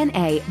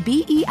ANABEI.com.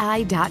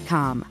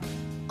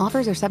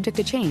 Offers are subject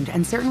to change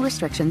and certain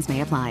restrictions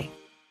may apply.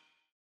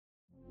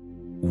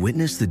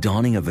 Witness the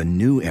dawning of a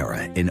new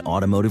era in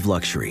automotive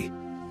luxury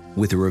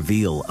with a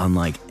reveal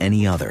unlike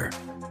any other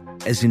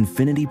as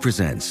Infiniti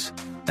presents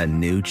a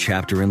new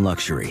chapter in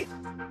luxury,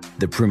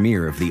 the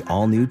premiere of the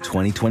all-new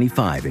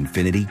 2025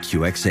 Infiniti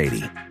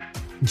QX80.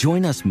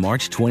 Join us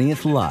March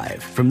 20th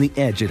live from the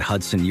Edge at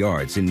Hudson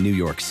Yards in New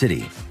York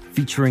City,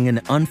 featuring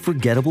an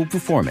unforgettable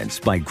performance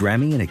by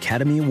Grammy and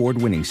Academy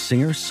Award-winning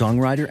singer,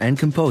 songwriter, and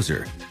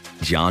composer,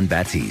 Jon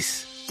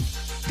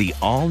Batiste. The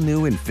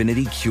all-new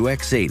Infiniti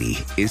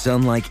QX80 is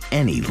unlike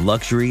any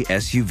luxury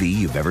SUV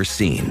you've ever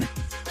seen.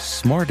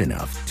 Smart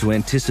enough to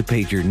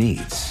anticipate your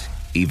needs,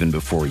 even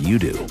before you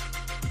do.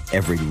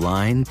 Every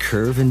line,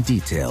 curve, and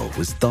detail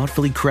was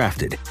thoughtfully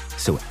crafted,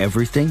 so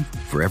everything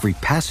for every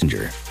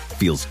passenger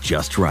feels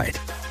just right.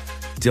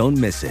 Don't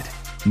miss it.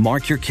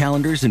 Mark your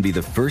calendars and be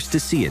the first to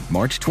see it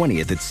March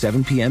 20th at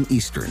 7 p.m.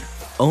 Eastern,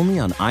 only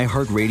on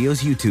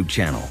iHeartRadio's YouTube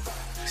channel.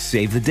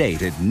 Save the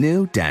date at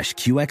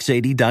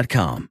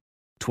new-QX80.com.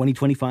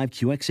 2025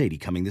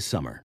 QX80 coming this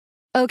summer.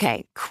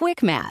 Okay,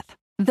 quick math.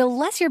 The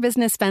less your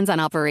business spends on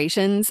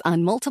operations,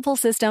 on multiple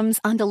systems,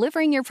 on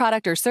delivering your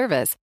product or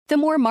service, the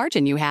more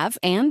margin you have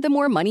and the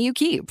more money you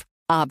keep.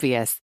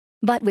 Obvious.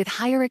 But with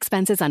higher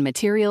expenses on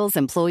materials,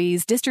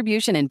 employees,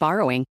 distribution, and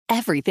borrowing,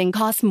 everything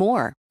costs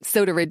more.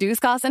 So to reduce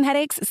costs and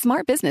headaches,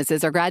 smart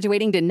businesses are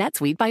graduating to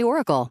NetSuite by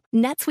Oracle.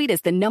 NetSuite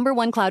is the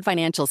 #1 cloud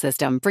financial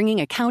system,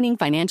 bringing accounting,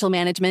 financial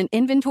management,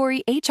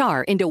 inventory,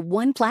 HR into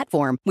one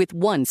platform with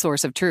one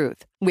source of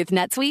truth. With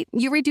NetSuite,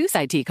 you reduce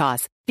IT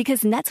costs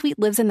because NetSuite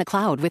lives in the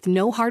cloud with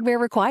no hardware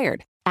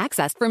required,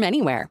 accessed from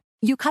anywhere.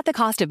 You cut the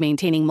cost of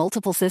maintaining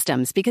multiple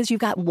systems because you've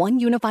got one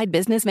unified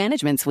business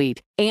management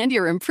suite. And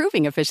you're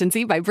improving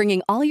efficiency by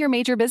bringing all your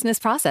major business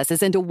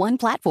processes into one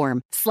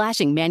platform,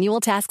 slashing manual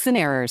tasks and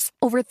errors.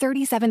 Over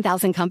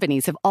 37,000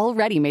 companies have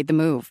already made the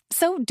move.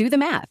 So do the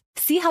math.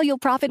 See how you'll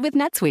profit with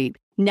NetSuite.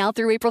 Now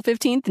through April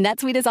 15th,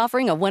 NetSuite is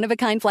offering a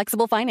one-of-a-kind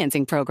flexible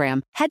financing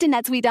program. Head to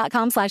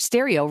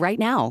netsuite.com/stereo right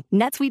now.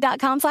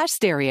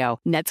 netsuite.com/stereo.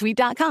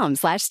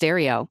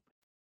 netsuite.com/stereo.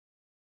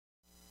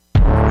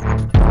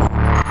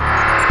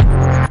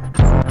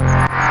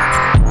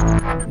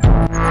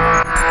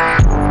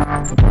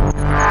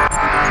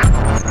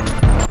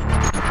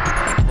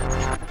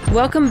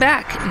 Welcome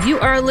back. You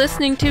are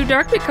listening to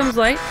Dark Becomes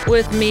Light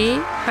with me,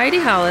 Heidi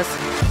Hollis,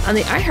 on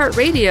the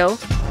iHeartRadio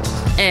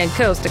and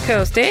Coast to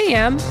Coast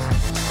AM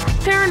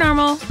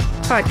Paranormal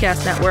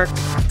Podcast Network.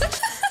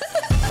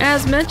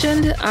 As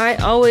mentioned, I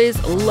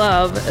always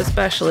love,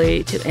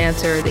 especially, to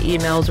answer the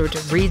emails or to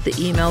read the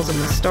emails and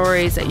the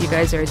stories that you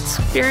guys are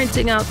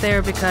experiencing out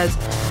there, because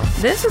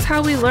this is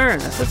how we learn.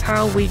 This is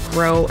how we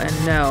grow and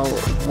know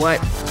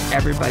what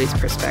everybody's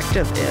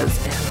perspective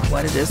is and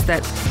what it is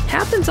that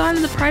happens on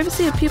in the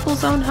privacy of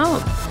people's own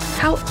home.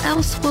 How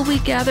else will we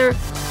gather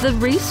the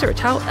research?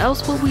 How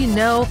else will we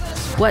know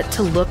what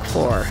to look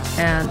for?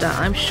 And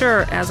I'm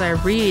sure as I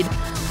read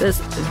this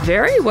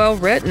very well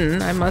written,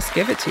 I must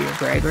give it to you,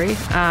 Gregory,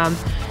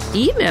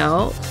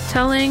 email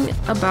telling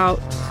about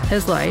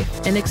his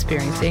life and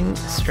experiencing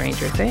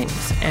stranger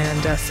things.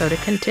 And so to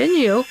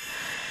continue,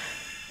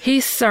 he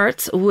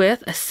starts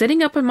with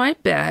sitting up in my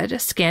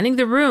bed, scanning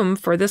the room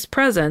for this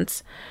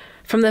presence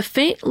from the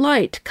faint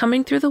light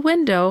coming through the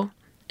window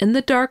in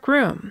the dark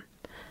room.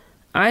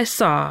 I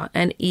saw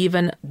an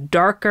even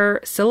darker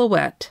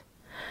silhouette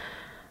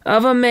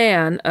of a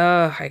man,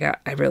 I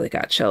really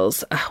got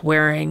chills,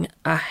 wearing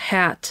a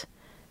hat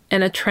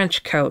and a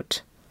trench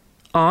coat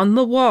on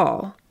the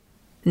wall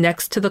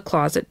next to the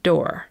closet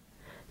door,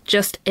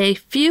 just a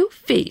few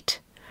feet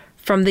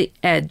from the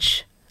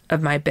edge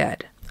of my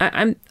bed.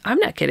 I'm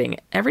not kidding.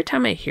 Every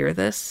time I hear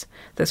this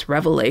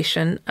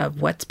revelation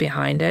of what's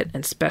behind it,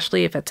 and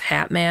especially if it's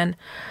Hat Man,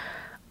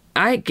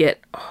 I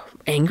get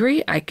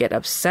angry, I get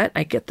upset,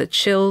 I get the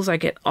chills, I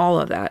get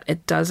all of that.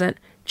 It doesn't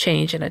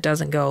change and it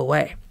doesn't go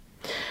away.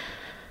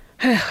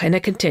 And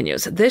it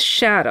continues. This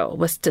shadow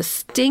was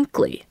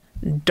distinctly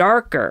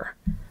darker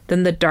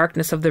than the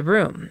darkness of the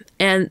room,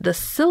 and the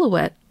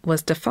silhouette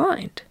was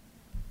defined.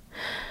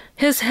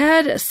 His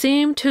head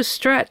seemed to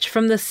stretch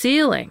from the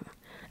ceiling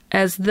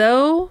as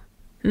though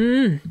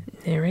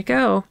There we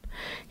go.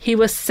 He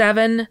was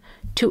 7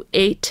 to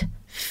 8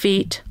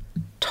 feet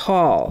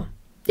tall.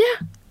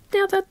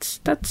 Yeah, that's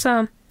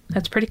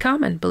pretty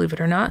common, believe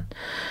it or not.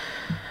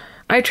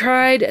 I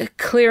tried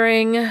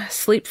clearing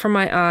sleep from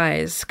my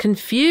eyes,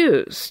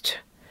 confused,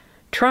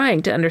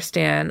 trying to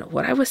understand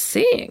what I was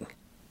seeing.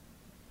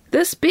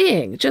 This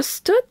being just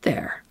stood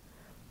there,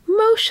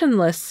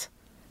 motionless,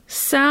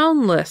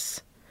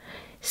 soundless,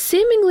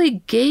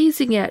 seemingly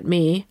gazing at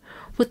me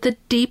with the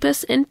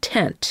deepest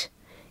intent,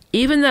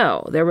 even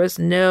though there was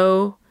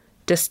no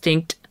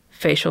distinct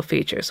facial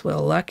features.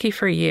 Well, lucky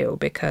for you,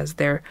 because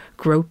they're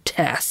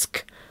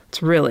grotesque.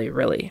 It's really,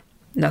 really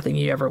nothing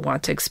you ever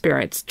want to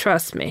experience.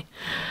 Trust me.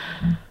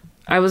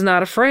 I was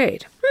not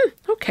afraid.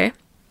 Okay.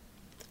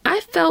 I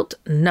felt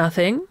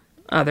nothing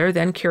other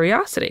than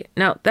curiosity.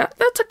 Now,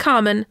 that's a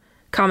common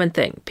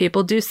thing.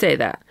 People do say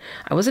that.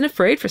 I wasn't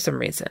afraid for some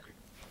reason.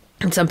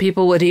 And some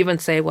people would even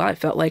say, well, I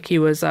felt like he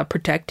was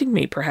protecting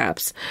me,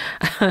 perhaps.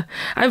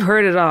 I've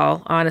heard it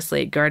all,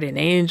 honestly. Guardian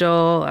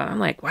angel. I'm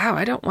like, wow,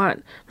 I don't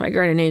want my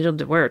guardian angel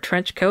to wear a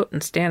trench coat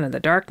and stand in the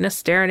darkness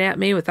staring at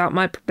me without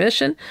my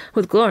permission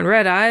with glowing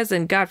red eyes.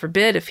 And God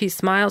forbid, if he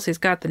smiles, he's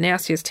got the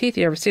nastiest teeth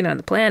you ever seen on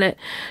the planet.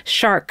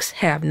 Sharks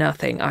have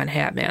nothing on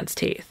Hatman's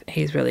teeth.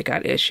 He's really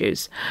got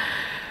issues.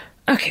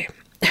 Okay.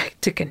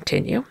 To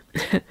continue,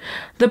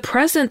 the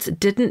presence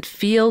didn't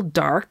feel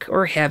dark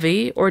or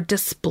heavy or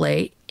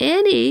display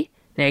any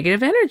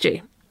negative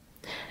energy.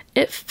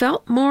 It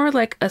felt more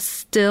like a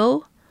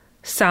still,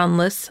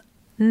 soundless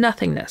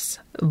nothingness,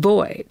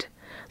 void,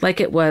 like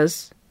it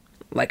was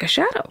like a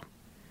shadow,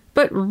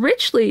 but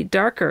richly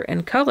darker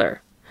in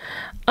color.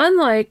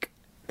 Unlike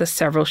the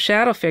several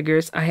shadow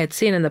figures I had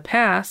seen in the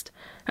past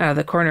out of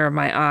the corner of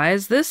my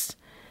eyes, this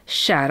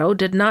shadow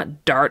did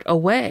not dart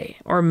away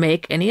or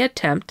make any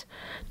attempt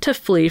to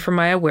flee from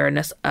my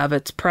awareness of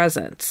its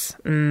presence.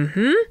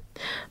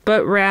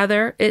 But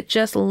rather, it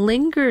just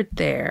lingered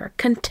there,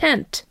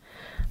 content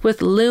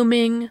with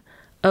looming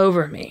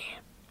over me.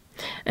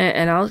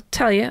 And I'll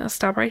tell you, I'll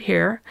stop right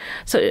here.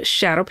 So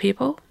shadow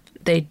people,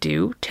 they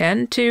do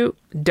tend to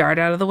dart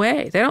out of the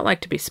way. They don't like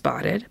to be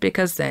spotted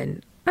because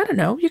then, I don't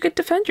know, you could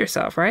defend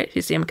yourself, right? If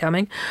you see them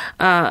coming.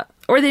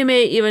 Or they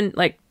may even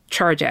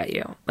charge at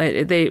you.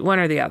 They one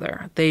or the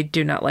other. They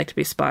do not like to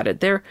be spotted.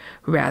 They're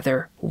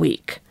rather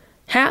weak.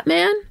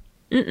 Hatman?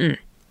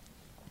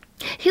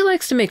 He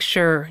likes to make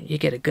sure you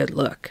get a good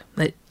look.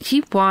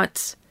 He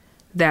wants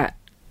that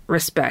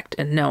respect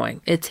and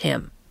knowing it's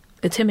him.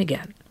 It's him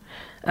again.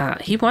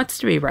 He wants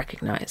to be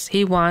recognized.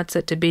 He wants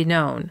it to be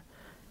known.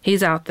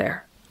 He's out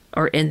there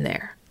or in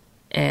there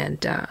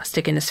and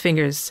sticking his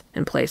fingers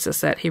in places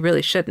that he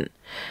really shouldn't.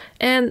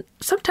 And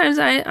sometimes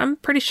I'm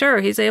pretty sure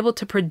he's able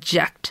to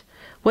project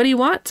what he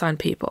wants on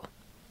people.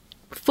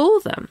 Fool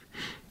them.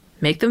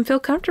 Make them feel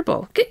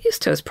comfortable. Get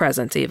used to his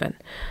presence even.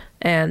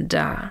 And,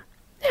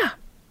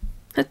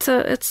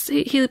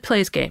 he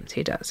plays games.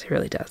 He does. He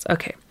really does.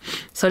 Okay.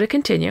 So to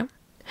continue,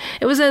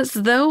 it was as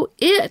though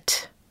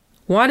it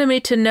wanted me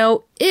to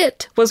know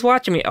it was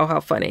watching me. Oh, how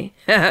funny.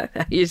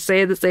 You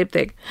say the same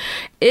thing.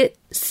 It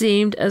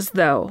seemed as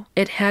though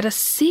it had a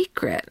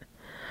secret,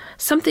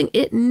 something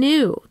it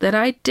knew that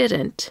I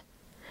didn't,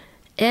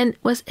 and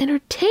was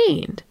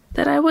entertained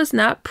that I was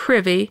not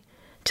privy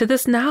to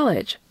this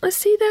knowledge. Let's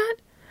see that.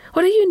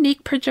 What a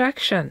unique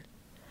projection.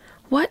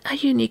 What a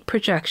unique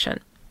projection.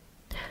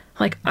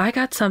 Like, I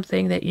got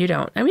something that you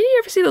don't. I mean, you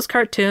ever see those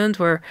cartoons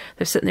where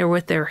they're sitting there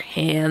with their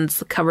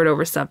hands covered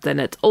over something?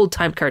 It's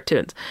old-time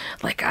cartoons.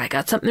 Like, I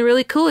got something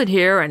really cool in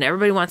here, and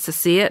everybody wants to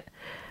see it.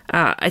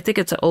 I think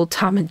it's an old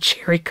Tom and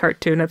Jerry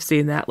cartoon. I've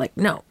seen that. Like,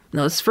 no,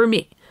 it's for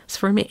me. It's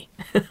for me.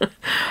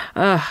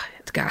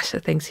 Gosh, the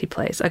things he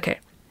plays. Okay.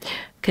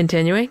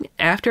 Continuing,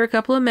 after a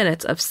couple of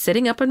minutes of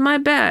sitting up in my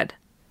bed,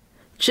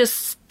 just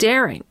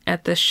staring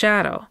at the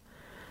shadow,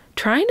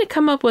 trying to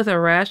come up with a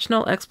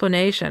rational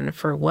explanation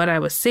for what I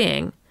was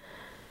seeing,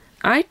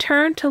 I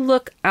turned to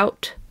look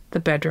out the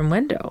bedroom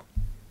window,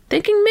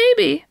 thinking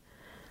maybe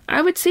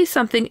I would see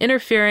something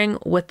interfering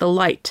with the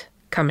light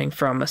coming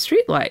from a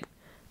streetlight,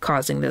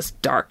 causing this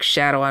dark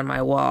shadow on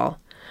my wall.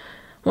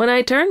 When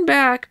I turned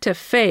back to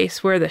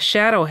face where the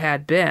shadow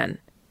had been,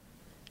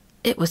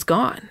 it was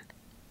gone.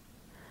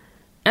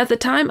 At the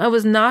time, I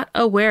was not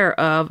aware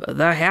of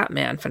the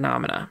Hatman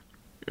phenomena.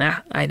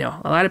 I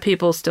know. A lot of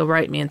people still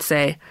write me and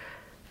say,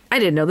 I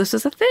didn't know this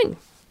was a thing.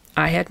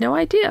 I had no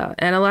idea.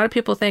 And a lot of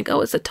people think,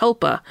 oh, it's a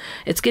tulpa.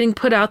 It's getting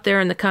put out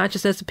there in the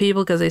consciousness of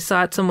people because they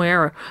saw it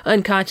somewhere or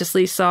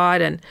unconsciously saw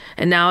it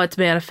and now it's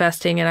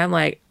manifesting. And I'm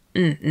like,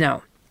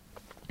 no.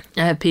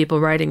 I have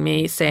people writing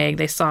me saying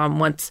they saw him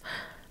once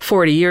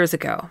 40 years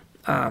ago.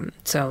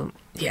 So,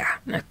 yeah,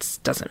 that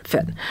doesn't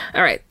fit.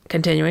 All right,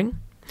 continuing.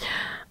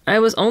 I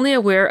was only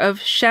aware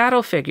of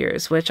shadow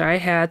figures, which I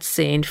had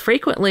seen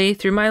frequently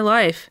through my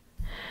life.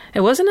 It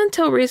wasn't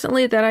until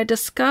recently that I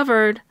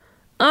discovered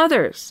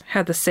others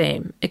had the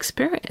same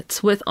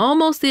experience, with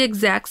almost the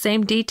exact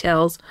same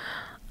details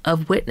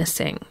of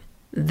witnessing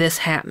this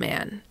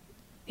Hatman.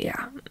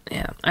 Yeah.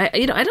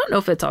 I don't know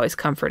if it's always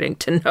comforting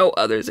to know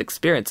others'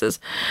 experiences,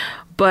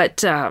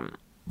 but I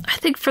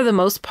think for the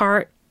most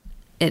part,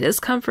 it is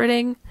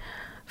comforting.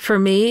 For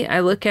me,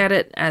 I look at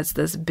it as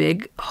this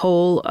big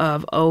hole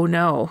of, oh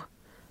no,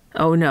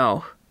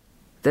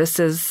 this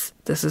is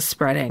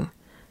spreading,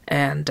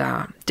 and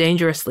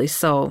dangerously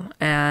so.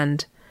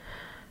 And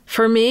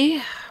for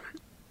me,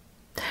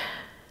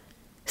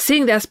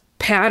 seeing this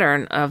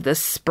pattern of this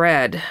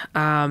spread,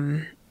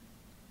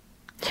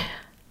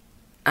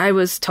 I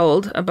was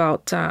told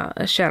about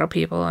shadow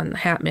people and the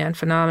Hat Man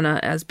phenomena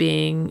as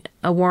being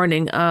a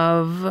warning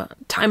of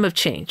time of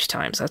change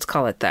times. Let's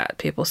call it that.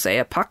 People say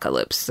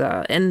apocalypse,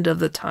 end of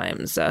the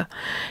times.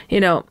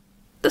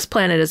 This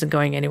planet isn't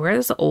going anywhere.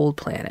 This is an old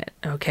planet,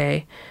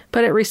 okay?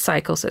 But it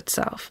recycles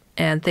itself,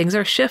 and things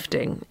are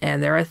shifting,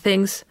 and there are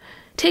things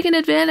taking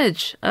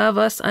advantage of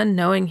us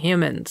unknowing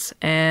humans.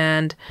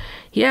 And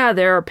yeah,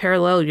 there are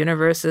parallel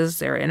universes,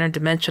 there are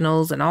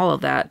interdimensionals and all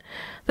of that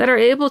are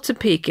able to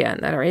peek in,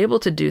 that are able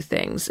to do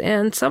things.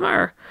 And some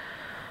are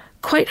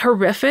quite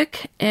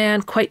horrific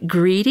and quite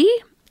greedy.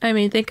 I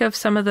mean, think of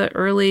some of the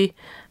early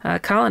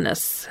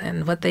colonists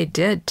and what they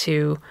did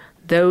to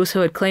those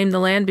who had claimed the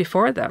land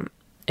before them.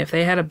 If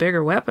they had a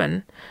bigger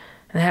weapon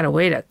and they had a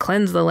way to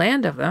cleanse the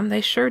land of them, they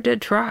sure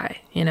did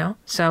try,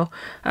 So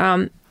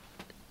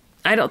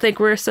I don't think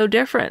we're so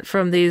different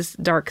from these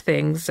dark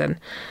things and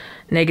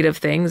negative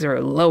things or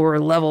lower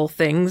level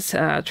things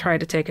try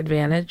to take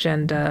advantage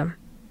and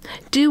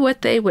do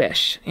what they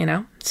wish,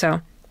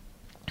 So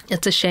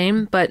it's a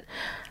shame, but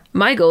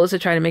my goal is to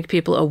try to make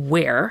people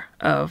aware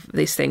of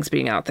these things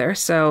being out there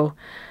so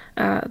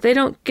they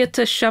don't get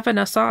to shoving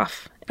us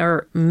off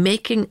or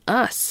making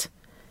us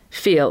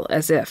feel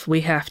as if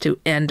we have to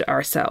end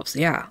ourselves.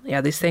 Yeah,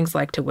 these things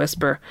like to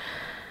whisper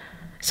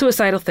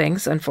suicidal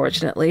things,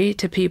 unfortunately,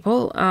 to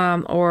people,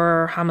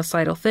 or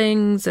homicidal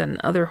things and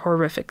other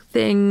horrific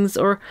things,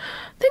 or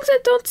things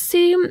that don't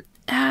seem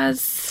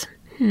as,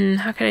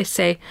 how can I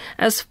say,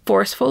 as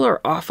forceful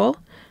or awful.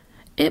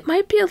 It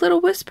might be a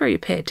little whisper you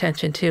pay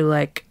attention to,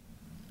 like,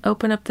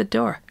 open up the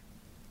door.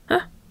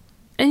 Huh?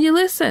 And you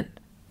listen.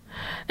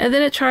 And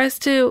then it tries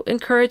to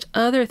encourage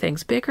other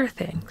things, bigger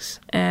things.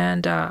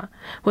 And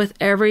with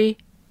every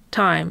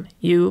time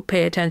you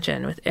pay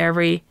attention, with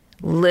every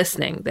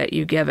listening that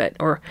you give it,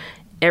 or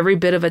every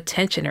bit of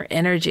attention or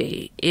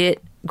energy,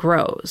 it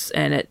grows,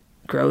 and it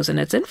grows in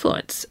its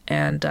influence.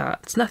 And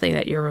it's nothing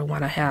that you ever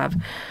want to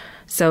have.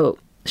 So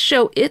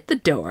show it the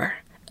door,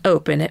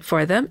 open it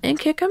for them, and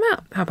kick them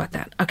out. How about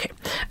that? Okay.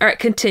 All right,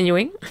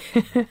 continuing.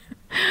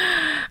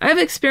 I've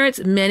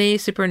experienced many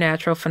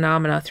supernatural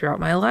phenomena throughout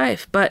my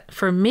life, but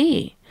for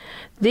me,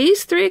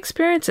 these 3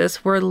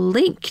 experiences were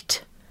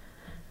linked,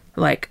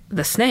 like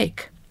the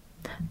snake,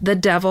 the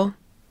devil,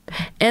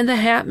 and the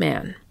Hat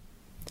Man.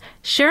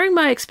 Sharing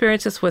my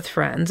experiences with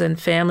friends and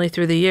family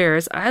through the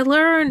years, I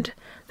learned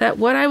that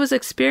what I was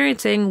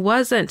experiencing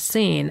wasn't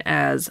seen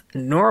as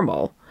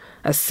normal,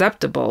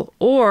 acceptable,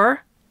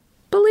 or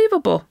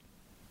believable.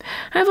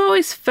 I've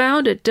always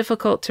found it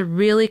difficult to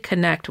really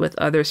connect with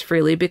others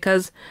freely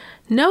because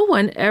no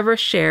one ever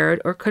shared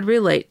or could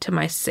relate to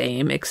my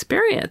same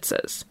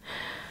experiences.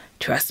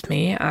 Trust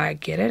me, I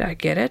get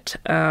it.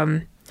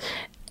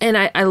 And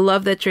I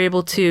love that you're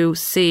able to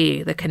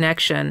see the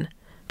connection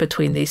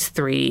between these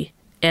 3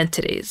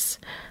 entities.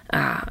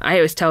 I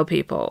always tell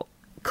people,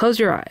 close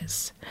your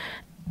eyes.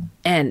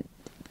 And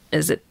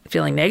is it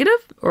feeling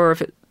negative? Or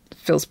if it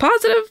feels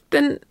positive,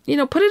 then,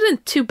 put it in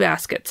 2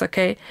 baskets,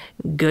 okay?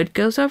 Good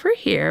goes over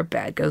here,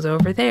 bad goes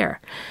over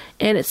there.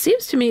 And it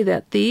seems to me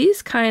that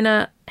these kind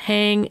of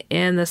hang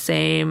in the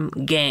same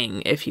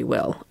gang, if you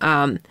will.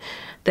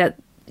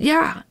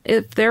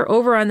 If they're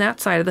over on that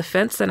side of the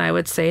fence, then I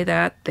would say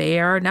that they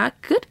are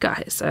not good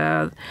guys.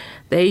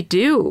 They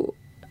do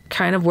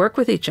kind of work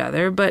with each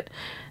other, but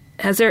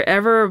has there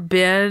ever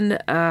been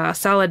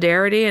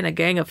solidarity in a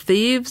gang of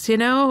thieves,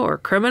 or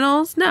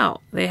criminals? No,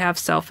 they have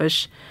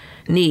selfish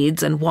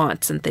needs and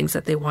wants and things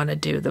that they want to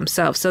do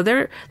themselves. So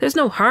there's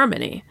no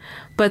harmony,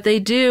 but they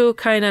do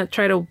kind of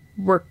try to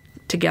work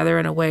together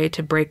in a way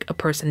to break a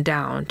person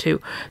down,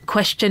 to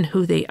question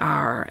who they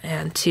are,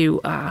 and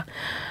to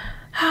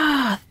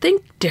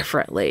think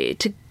differently,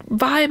 to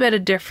vibe at a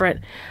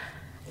different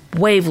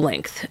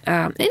wavelength.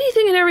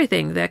 Anything and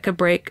everything that could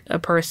break a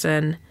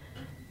person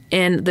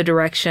in the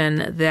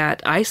direction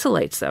that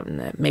isolates them,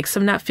 that makes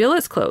them not feel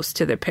as close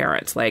to their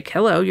parents. Like,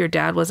 hello, your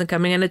dad wasn't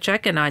coming in to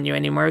check in on you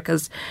anymore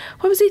because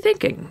what was he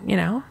thinking?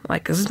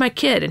 Like, this is my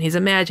kid and he's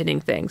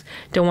imagining things.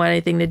 Don't want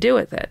anything to do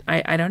with it.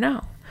 I don't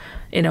know.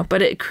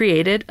 But it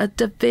created a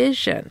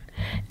division,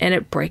 and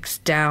it breaks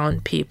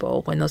down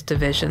people when those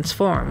divisions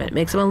form. It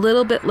makes them a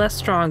little bit less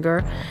stronger,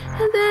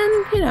 and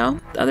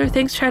then, other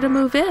things try to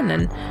move in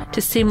and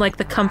to seem like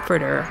the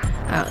comforter,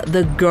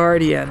 the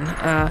guardian,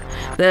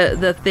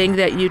 the thing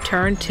that you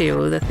turn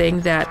to, the thing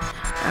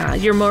that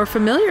you're more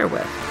familiar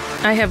with.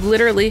 I have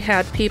literally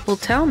had people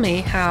tell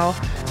me how,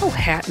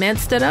 Hat Man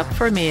stood up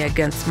for me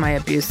against my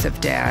abusive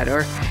dad,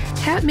 or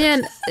Hat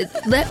Man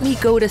let me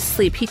go to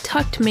sleep. He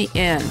tucked me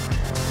in.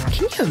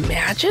 Can you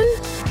imagine?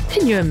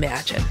 Can you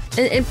imagine?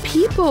 And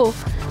people,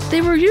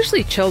 they were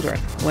usually children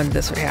when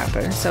this would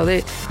happen. So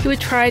he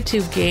would try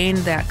to gain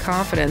that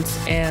confidence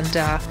and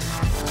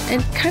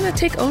kind of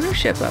take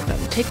ownership of them,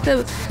 take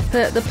the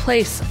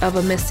place of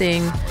a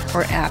missing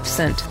or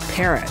absent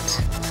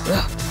parent.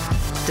 Ugh.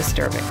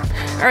 Disturbing.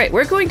 All right,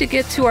 we're going to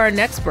get to our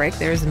next break.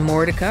 There's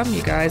more to come,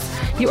 you guys.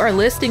 You are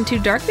listening to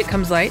Dark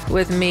Becomes Light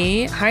with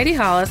me, Heidi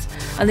Hollis,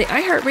 on the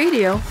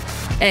iHeartRadio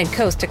and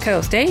Coast to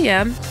Coast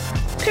AM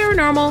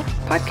Paranormal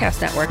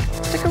Podcast Network.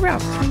 Stick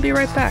around. We'll be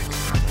right back.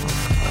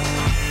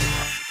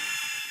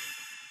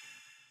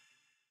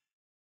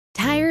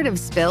 Tired of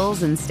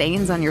spills and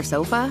stains on your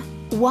sofa?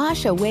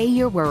 Wash away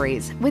your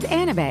worries with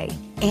Anabei.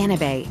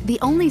 Anabei, the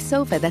only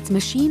sofa that's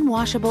machine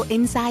washable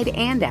inside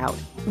and out,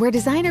 where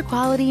designer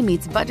quality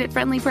meets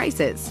budget-friendly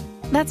prices.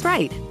 That's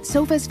right,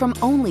 sofas from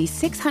only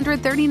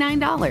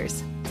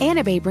 $639.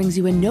 Anabei brings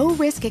you a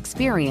no-risk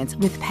experience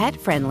with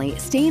pet-friendly,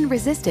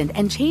 stain-resistant,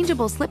 and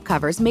changeable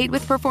slipcovers made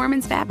with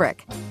performance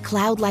fabric,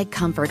 cloud-like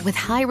comfort with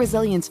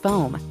high-resilience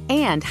foam,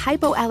 and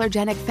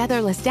hypoallergenic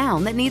featherless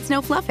down that needs no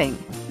fluffing.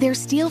 Their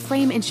steel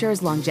frame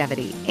ensures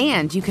longevity,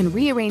 and you can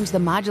rearrange the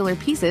modular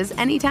pieces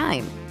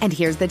anytime. And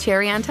here's the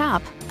cherry on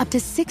top, up to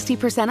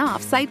 60%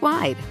 off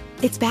site-wide.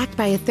 It's backed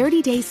by a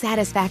 30-day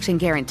satisfaction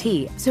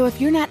guarantee, so if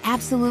you're not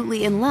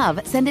absolutely in love,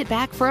 send it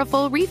back for a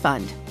full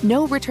refund.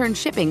 No return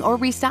shipping or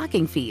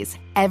restocking fees.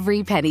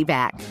 Every penny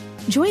back.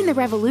 Join the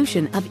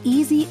revolution of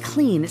easy,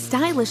 clean,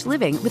 stylish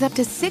living with up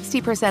to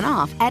 60%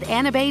 off at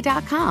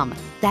Anabei.com.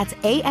 That's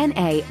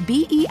ANABEI.com.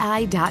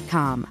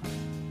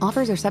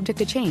 Offers are subject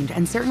to change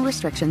and certain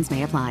restrictions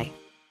may apply.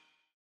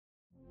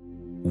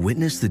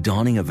 Witness the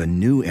dawning of a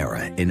new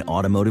era in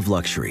automotive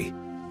luxury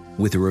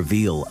with a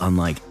reveal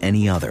unlike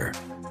any other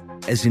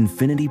as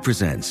Infiniti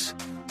presents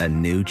a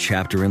new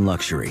chapter in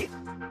luxury,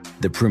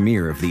 the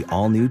premiere of the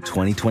all-new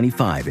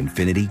 2025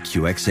 Infiniti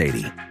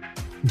QX80.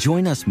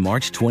 Join us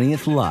March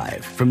 20th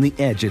live from the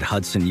Edge at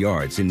Hudson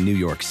Yards in New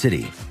York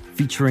City,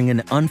 featuring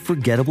an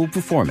unforgettable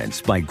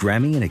performance by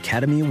Grammy and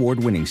Academy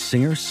Award-winning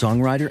singer,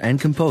 songwriter,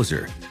 and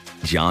composer,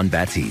 Jon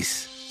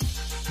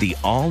Batiste. The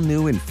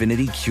all-new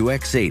Infiniti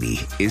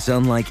QX80 is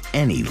unlike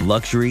any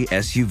luxury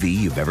SUV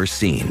you've ever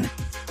seen.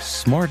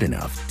 Smart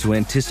enough to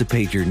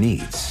anticipate your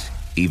needs,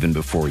 even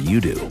before you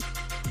do.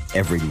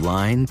 Every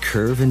line,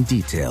 curve, and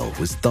detail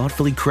was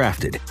thoughtfully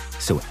crafted,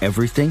 so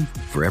everything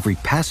for every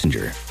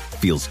passenger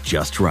feels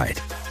just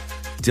right.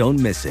 Don't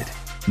miss it.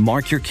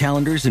 Mark your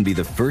calendars and be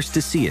the first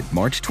to see it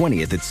March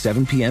 20th at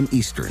 7 p.m.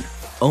 Eastern,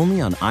 only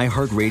on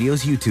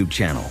iHeartRadio's YouTube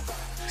channel.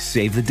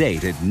 Save the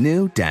date at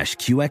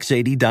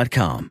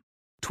new-QX80.com.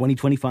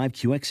 2025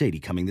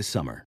 QX80 coming this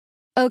summer.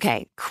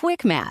 Okay,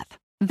 quick math.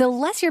 The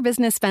less your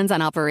business spends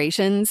on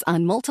operations,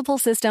 on multiple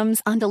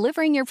systems, on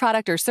delivering your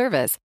product or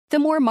service, the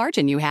more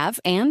margin you have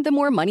and the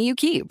more money you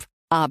keep.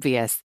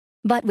 Obvious.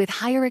 But with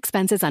higher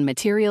expenses on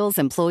materials,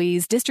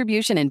 employees,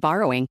 distribution, and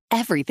borrowing,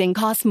 everything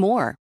costs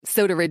more.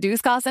 So to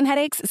reduce costs and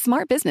headaches,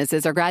 smart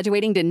businesses are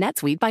graduating to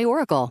NetSuite by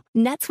Oracle.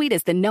 NetSuite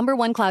is the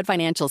 #1 cloud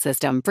financial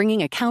system,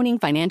 bringing accounting,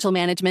 financial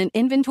management,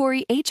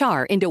 inventory,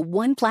 HR into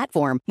one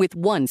platform with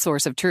one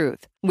source of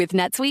truth. With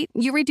NetSuite,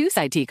 you reduce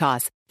IT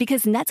costs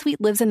because NetSuite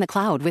lives in the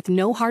cloud with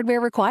no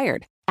hardware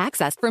required,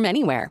 accessed from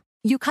anywhere.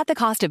 You cut the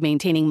cost of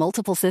maintaining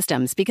multiple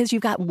systems because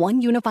you've got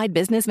one unified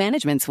business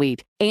management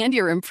suite. And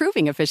you're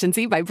improving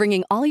efficiency by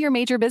bringing all your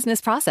major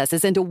business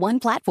processes into one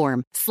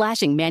platform,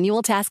 slashing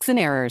manual tasks and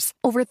errors.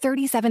 Over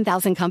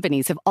 37,000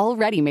 companies have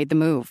already made the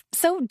move.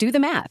 So do the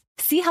math.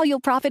 See how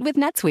you'll profit with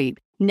NetSuite.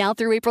 Now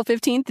through April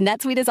 15th,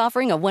 NetSuite is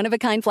offering a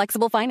one-of-a-kind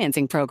flexible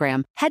financing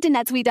program. Head to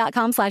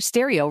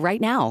netsuite.com/stereo right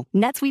now.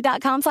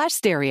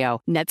 netsuite.com/stereo.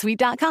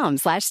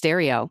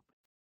 netsuite.com/stereo.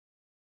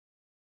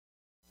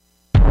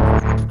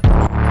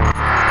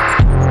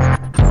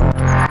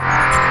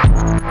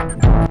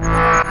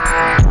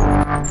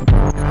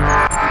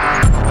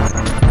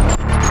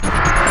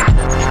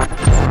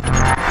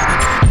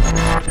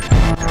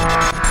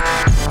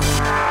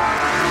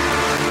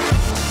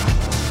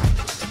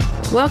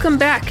 Welcome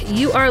back.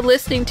 You are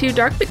listening to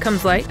Dark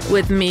Becomes Light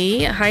with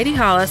me, Heidi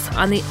Hollis,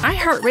 on the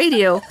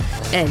iHeartRadio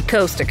and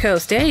Coast to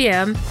Coast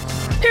AM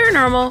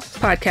Paranormal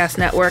Podcast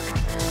Network.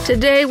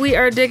 Today we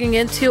are digging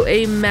into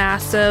a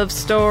massive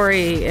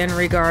story in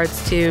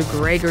regards to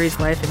Gregory's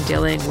life and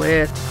dealing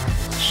with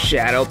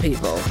shadow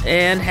people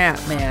and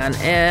Hat Man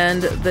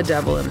and the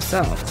devil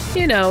himself.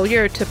 You know,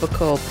 your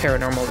typical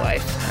paranormal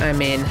life. I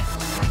mean,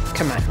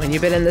 come on, when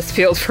you've been in this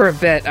field for a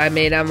bit, I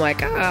mean, I'm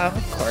like,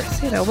 of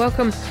course, you know,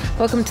 welcome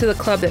to the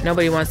club that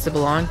nobody wants to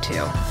belong to.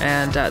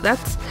 And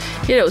that's,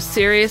 you know,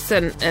 serious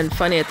and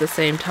funny at the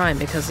same time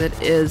because it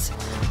is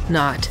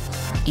not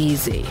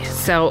easy.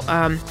 So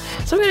I'm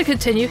going to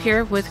continue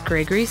here with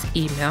Gregory's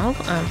email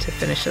to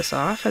finish this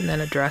off and then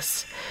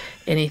address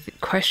any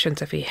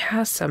questions if he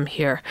has some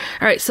here.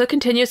 All right, so it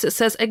continues. It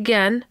says,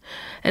 again,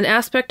 an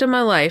aspect of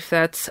my life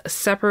that's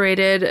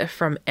separated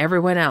from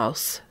everyone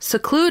else,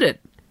 secluded,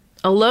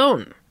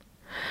 alone.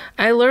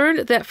 I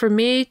learned that for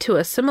me to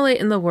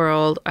assimilate in the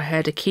world, I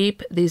had to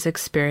keep these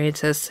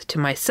experiences to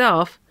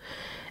myself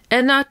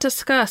and not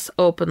discuss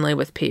openly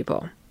with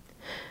people.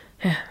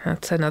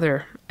 That's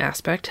another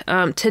aspect.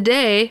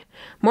 Today,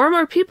 more and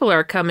more people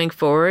are coming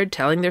forward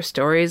telling their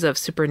stories of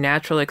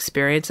supernatural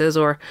experiences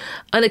or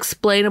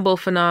unexplainable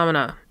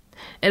phenomena.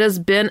 It has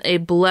been a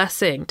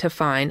blessing to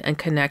find and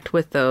connect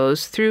with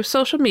those through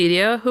social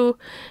media who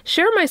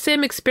share my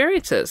same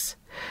experiences.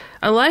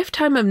 A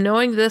lifetime of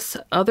knowing this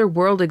other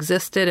world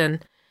existed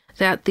and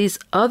that these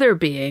other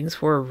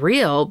beings were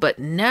real, but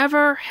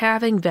never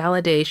having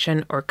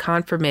validation or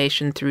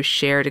confirmation through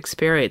shared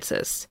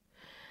experiences.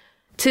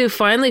 To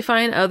finally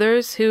find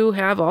others who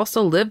have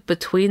also lived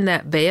between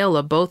that veil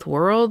of both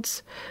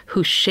worlds,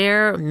 who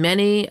share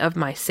many of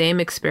my same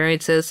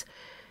experiences,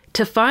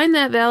 to find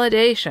that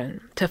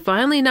validation, to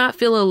finally not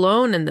feel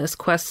alone in this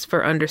quest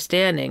for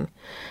understanding,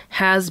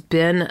 has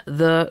been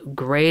the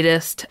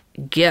greatest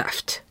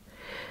gift.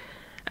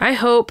 I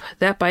hope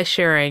that by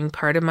sharing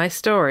part of my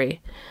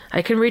story,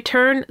 I can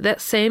return that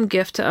same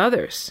gift to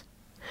others.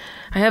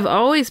 I have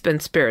always been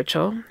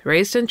spiritual,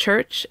 raised in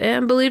church,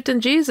 and believed in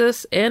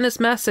Jesus and his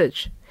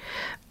message.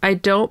 I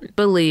don't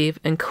believe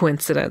in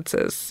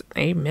coincidences.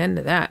 Amen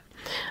to that.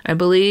 I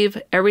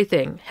believe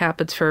everything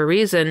happens for a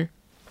reason,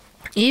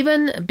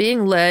 even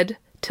being led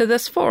to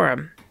this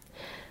forum.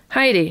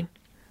 Heidi,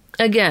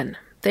 again,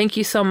 thank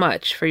you so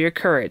much for your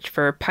courage,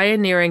 for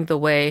pioneering the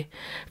way,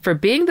 for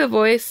being the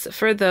voice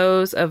for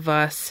those of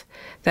us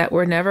that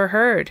were never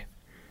heard.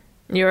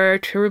 You're a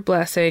true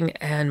blessing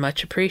and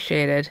much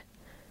appreciated.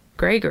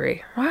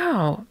 Gregory.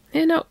 Wow.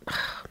 It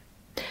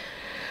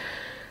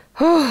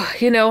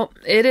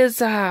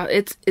is,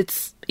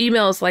 it's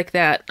emails like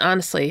that,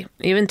 honestly,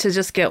 even to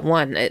just get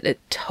one, it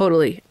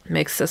totally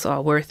makes this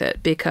all worth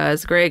it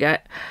because, Greg,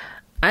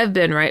 I've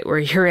been right where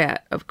you're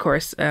at, of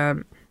course.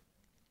 When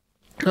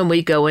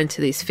we go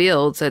into these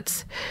fields,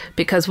 it's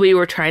because we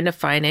were trying to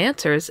find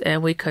answers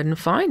and we couldn't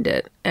find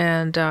it.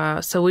 And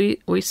so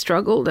we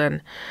struggled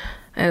and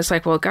it's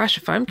like, well, gosh,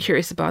 if I'm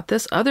curious about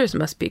this, others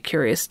must be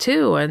curious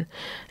too.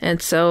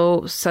 And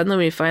so suddenly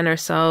we find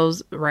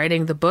ourselves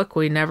writing the book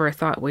we never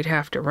thought we'd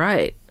have to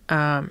write.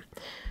 It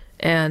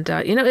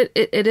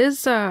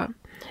is,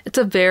 it's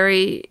a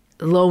very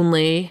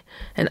lonely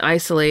and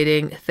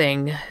isolating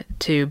thing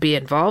to be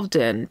involved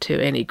in to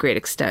any great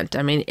extent.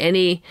 I mean,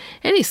 any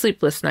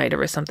sleepless night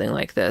over something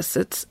like this,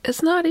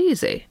 it's not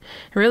easy.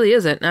 It really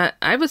isn't.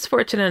 I was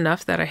fortunate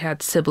enough that I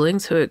had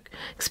siblings who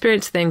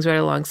experienced things right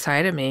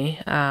alongside of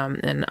me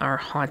in our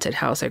haunted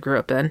house I grew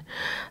up in.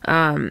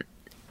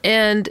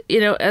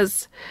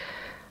 As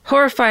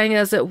horrifying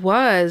as it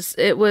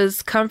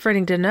was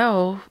comforting to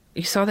know.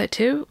 You saw that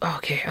too?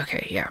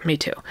 Okay, yeah, me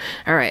too.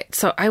 All right,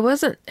 so I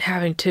wasn't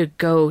having to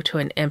go to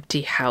an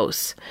empty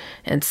house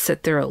and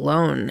sit there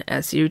alone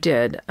as you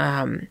did.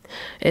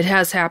 It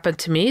has happened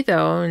to me,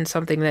 though, and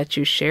something that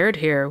you shared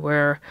here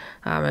where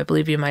I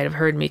believe you might have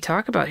heard me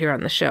talk about here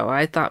on the show.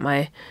 I thought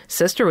my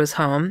sister was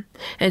home,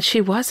 and she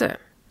wasn't.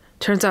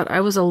 Turns out I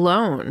was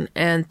alone,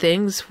 and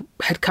things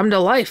had come to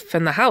life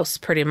in the house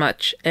pretty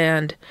much,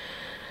 and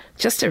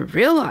just to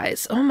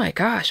realize, oh my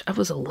gosh, I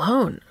was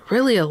alone,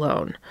 really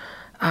alone.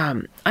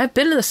 I've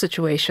been in the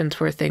situations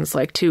where things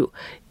like to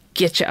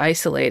get you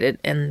isolated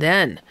and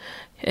then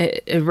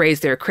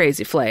raise their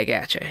crazy flag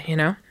at you,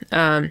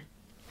 as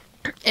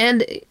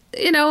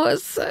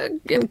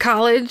in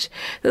college,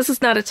 this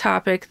is not a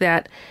topic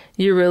that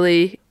you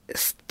really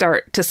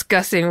start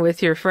discussing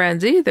with your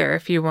friends either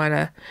if you want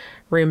to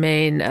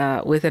remain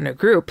within a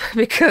group,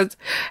 because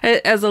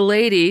as a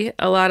lady,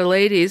 a lot of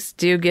ladies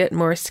do get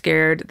more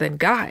scared than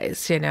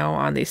guys,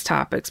 on these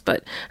topics.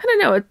 But I don't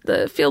know,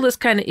 the field is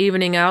kind of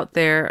evening out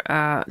there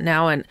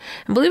now. And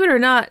believe it or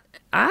not,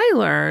 I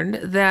learned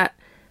that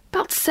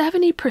about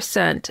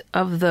 70%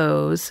 of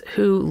those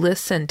who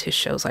listen to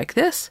shows like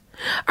this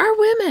are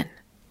women.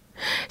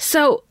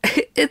 So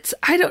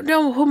I don't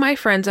know who my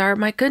friends are.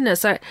 My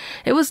goodness.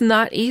 It was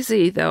not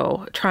easy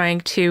though,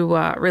 trying to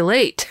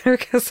relate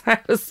because I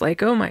was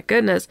like, oh my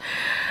goodness,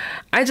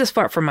 I just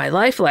fought for my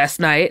life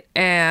last night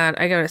and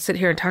I got to sit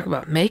here and talk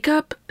about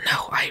makeup.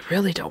 No, I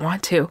really don't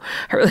want to.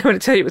 I really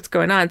want to tell you what's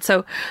going on.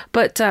 So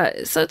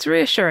it's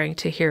reassuring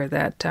to hear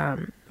that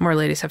more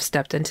ladies have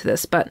stepped into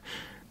this, but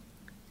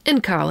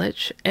in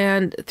college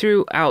and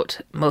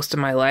throughout most of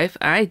my life,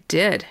 I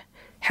did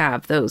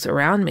have those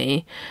around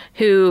me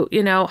who,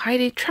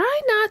 Heidi,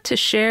 try not to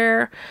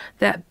share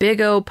that big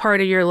O part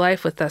of your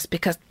life with us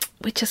because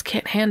we just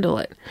can't handle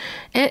it.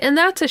 And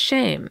that's a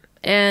shame.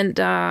 And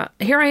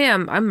here I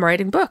am, I'm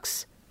writing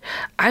books.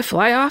 I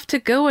fly off to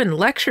go and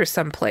lecture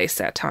someplace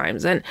at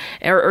times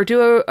or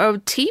do a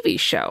TV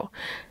show.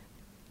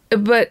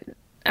 But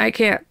I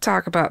can't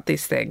talk about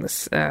these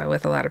things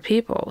with a lot of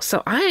people.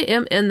 So I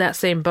am in that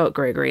same boat,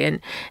 Gregory.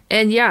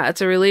 And yeah,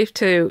 it's a relief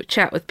to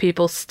chat with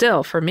people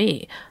still for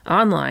me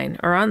online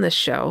or on this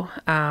show,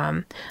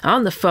 on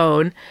the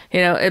phone.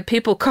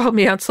 People call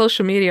me on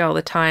social media all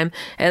the time.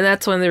 And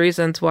that's one of the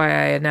reasons why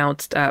I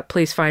announced,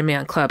 please find me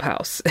on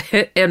Clubhouse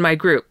in my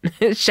group,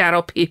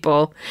 Shadow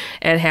People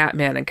and Hat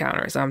Man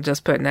Encounters. I'm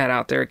just putting that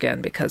out there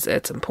again because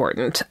it's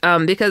important.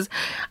 Because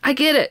I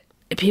get it.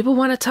 people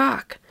want to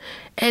talk,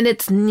 and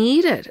it's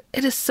needed.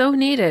 It is so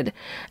needed.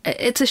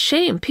 It's a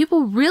shame.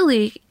 People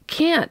really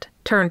can't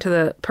turn to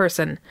the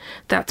person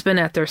that's been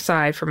at their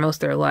side for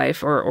most of their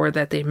life, or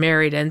that they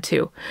married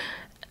into.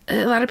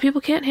 A lot of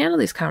people can't handle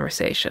these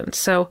conversations.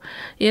 So,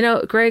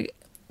 Greg,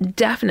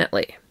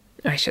 definitely,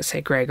 I should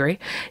say Gregory,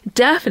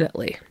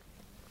 definitely,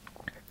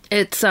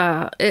 it's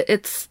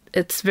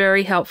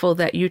very helpful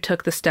that you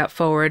took the step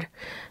forward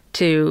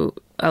to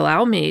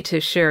allow me to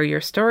share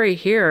your story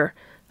here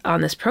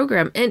on this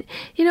program. And,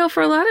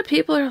 for a lot of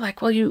people are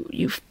like, well,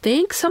 you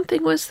think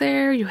something was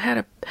there. You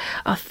had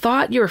a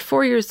thought. You were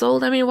 4 years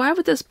old. I mean, why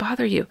would this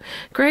bother you?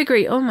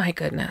 Gregory, oh my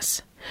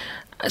goodness.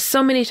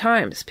 So many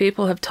times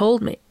people have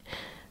told me,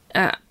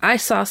 I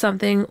saw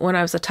something when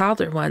I was a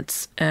toddler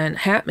once, and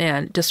Hat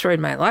Man destroyed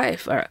my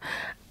life.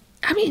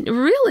 I mean,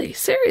 really,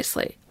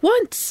 seriously,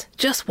 once,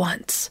 just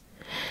once.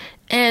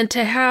 And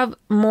to have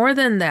more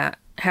than that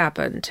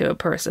happen to a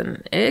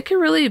person, it can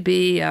really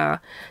be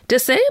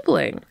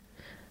disabling.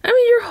 I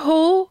mean, your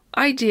whole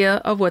idea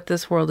of what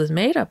this world is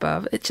made up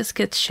of, it just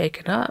gets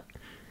shaken up.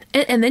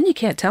 And then you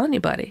can't tell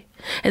anybody.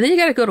 And then you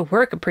got to go to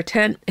work and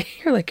pretend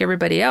you're like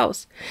everybody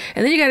else.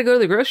 And then you got to go to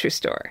the grocery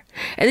store.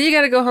 And then you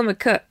got to go home and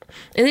cook.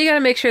 And then you got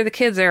to make sure the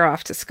kids are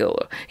off to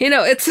school.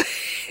 It's,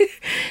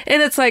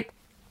 and it's like,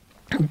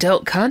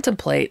 don't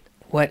contemplate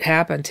what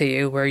happened to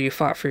you where you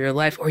fought for your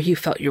life, or you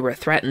felt you were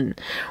threatened,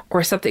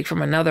 or something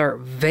from another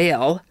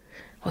veil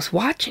was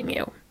watching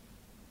you.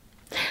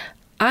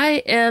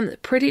 I am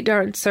pretty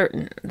darn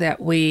certain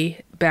that we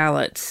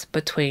balance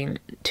between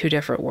two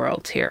different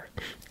worlds here,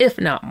 if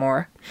not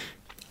more.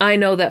 I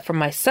know that for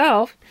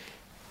myself,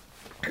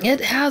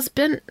 it has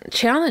been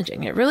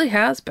challenging. It really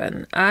has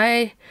been.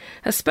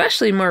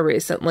 Especially more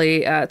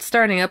recently, it's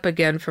starting up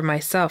again for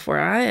myself, where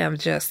I am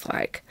just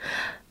like,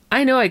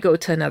 I know I go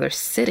to another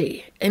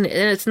city, and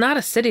it's not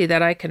a city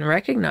that I can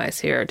recognize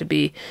here to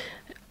be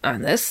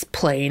on this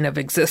plane of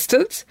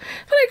existence,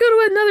 but I go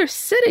to another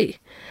city.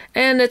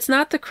 And it's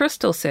not the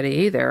Crystal City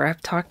either.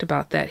 I've talked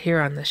about that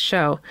here on the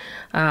show.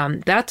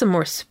 That's a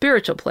more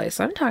spiritual place.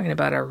 I'm talking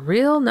about a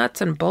real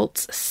nuts and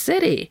bolts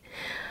city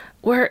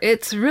where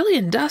it's really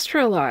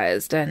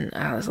industrialized, and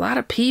there's a lot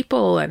of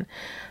people, and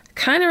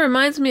kind of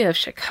reminds me of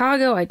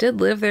Chicago. I did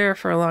live there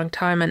for a long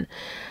time,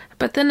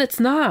 but then it's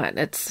not.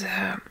 It's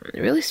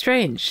really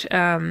strange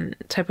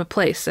type of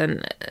place,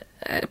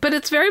 but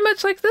it's very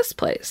much like this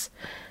place.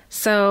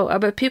 So,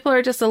 but people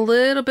are just a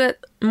little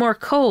bit more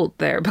cold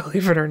there,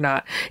 believe it or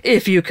not,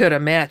 if you could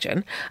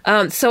imagine.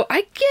 So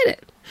I get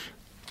it.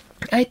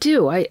 I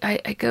do.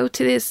 I go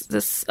to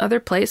this other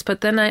place,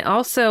 but then I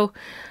also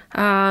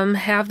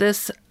have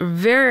this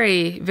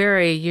very,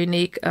 very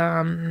unique,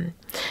 how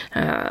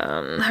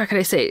can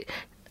I say,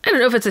 I don't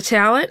know if it's a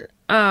talent,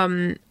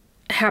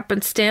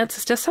 happenstance.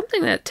 It's just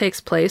something that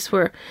takes place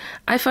where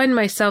I find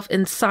myself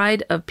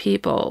inside of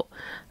people,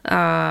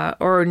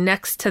 or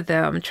next to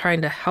them,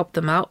 trying to help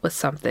them out with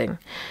something.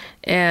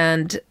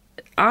 And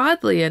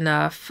oddly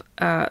enough,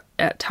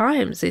 at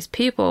times, these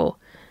people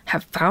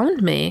have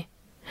found me,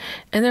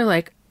 and they're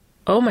like,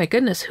 oh my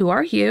goodness, who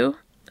are you?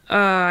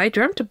 I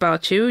dreamt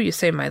about you. You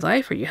saved my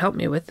life, or you helped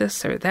me with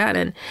this or that.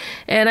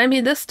 And I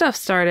mean, this stuff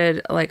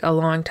started like a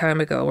long time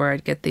ago, where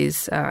I'd get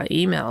these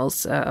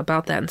emails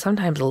about that, and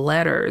sometimes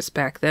letters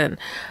back then.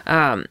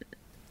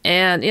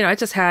 And, I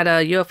just had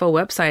a UFO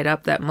website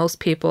up that most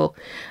people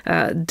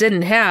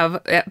didn't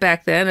have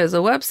back then as a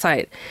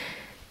website.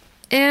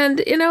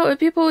 And,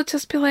 people would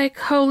just be like,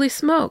 holy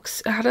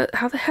smokes, how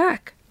the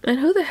heck? And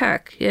who the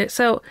heck? Yeah,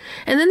 so,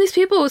 and then these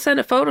people would send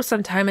a photo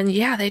sometime, and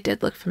yeah, they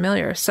did look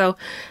familiar. So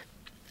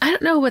I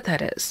don't know what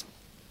that is.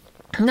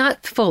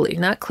 Not fully,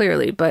 not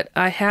clearly, but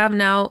I have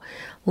now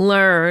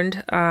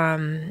learned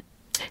in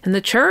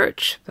the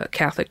church, the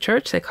Catholic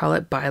Church, they call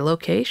it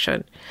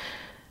bilocation.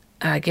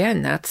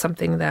 Again, that's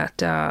something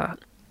that,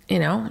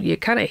 you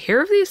kind of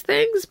hear of these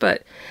things,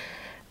 but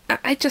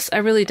I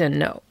really didn't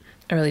know.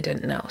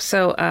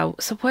 So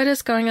what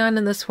is going on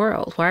in this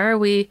world? Why are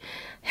we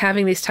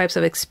having these types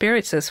of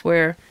experiences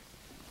where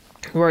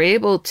we're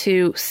able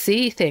to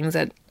see things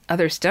that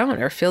others don't,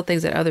 or feel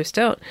things that others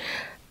don't?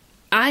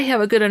 I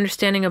have a good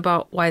understanding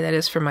about why that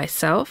is for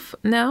myself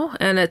now,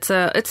 and it's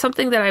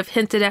something that I've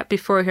hinted at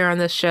before here on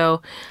this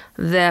show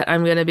that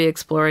I'm going to be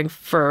exploring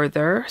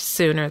further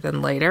sooner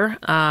than later.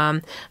 I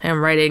am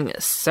writing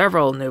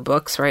several new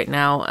books right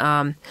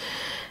now,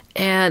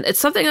 and it's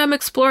something I'm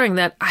exploring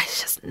that I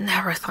just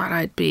never thought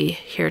I'd be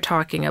here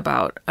talking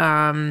about.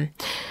 But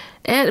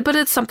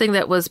it's something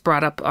that was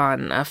brought up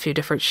on a few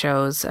different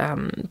shows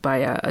by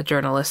a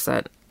journalist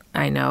that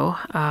I know.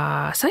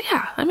 So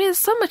yeah, I mean, there's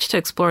so much to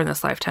explore in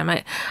this lifetime.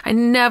 I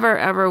never,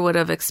 ever would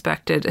have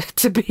expected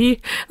to be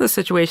the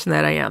situation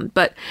that I am.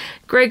 But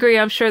Gregory,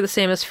 I'm sure the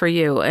same is for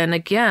you. And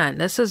again,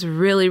 this is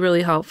really,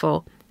 really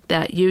helpful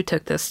that you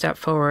took this step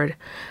forward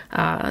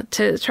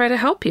to try to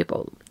help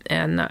people.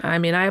 And I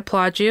mean, I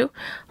applaud you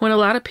when a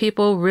lot of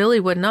people really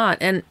would not.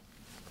 And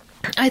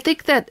I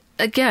think that,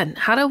 again,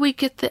 how do we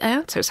get the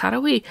answers? How do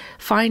we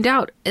find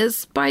out?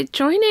 Is by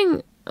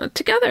joining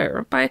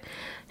together, by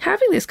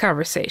having these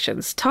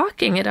conversations,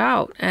 talking it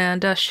out,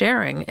 and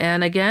sharing.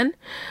 And again,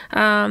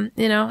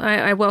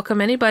 I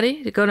welcome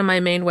anybody to go to my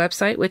main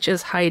website, which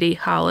is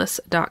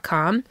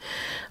HeidiHollis.com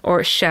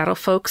or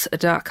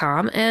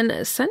shadowfolks.com,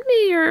 and send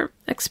me your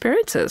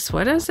experiences.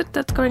 What is it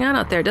that's going on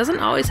out there? It doesn't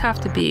always have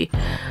to be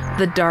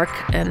the dark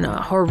and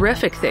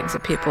horrific things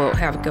that people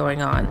have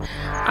going on.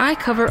 I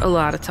cover a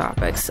lot of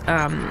topics.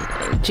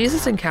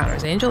 Jesus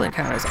encounters, angel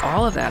encounters,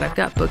 all of that. I've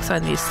got books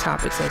on these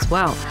topics as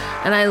well.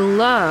 And I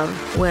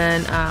love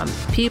when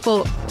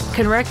people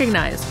can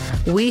recognize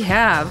we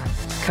have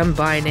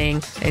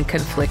combining and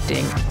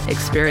conflicting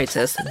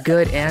experiences,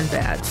 good and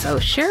bad. So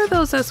share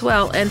those as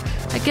well. And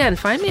again,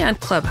 find me on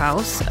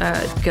Clubhouse.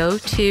 Go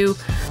to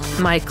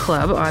my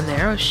club on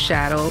there,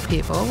 Shadow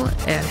People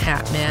and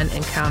Hatman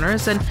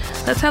Encounters, and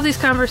let's have these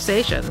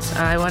conversations.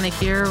 I want to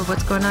hear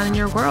what's going on in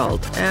your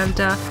world. And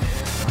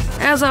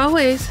as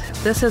always,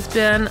 this has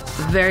been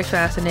very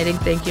fascinating.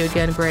 Thank you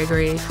again,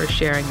 Gregory, for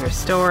sharing your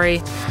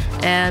story.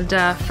 And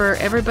for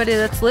everybody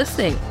that's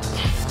listening,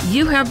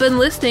 you have been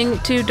listening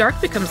to Dark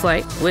Becomes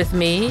Light with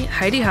me,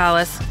 Heidi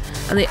Hollis,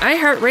 on the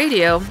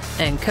iHeartRadio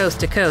and Coast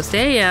to Coast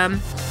AM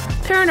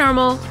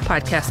Paranormal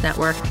Podcast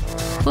Network.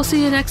 We'll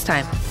see you next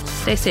time.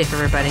 Stay safe,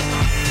 everybody.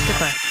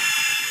 Goodbye.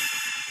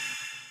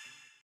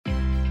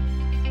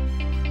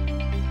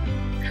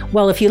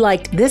 Well, if you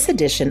liked this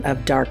edition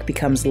of Dark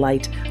Becomes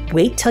Light,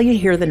 wait till you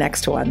hear the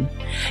next one.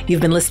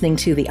 You've been listening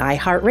to the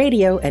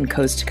iHeartRadio and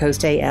Coast to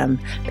Coast AM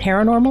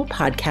Paranormal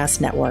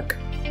Podcast Network.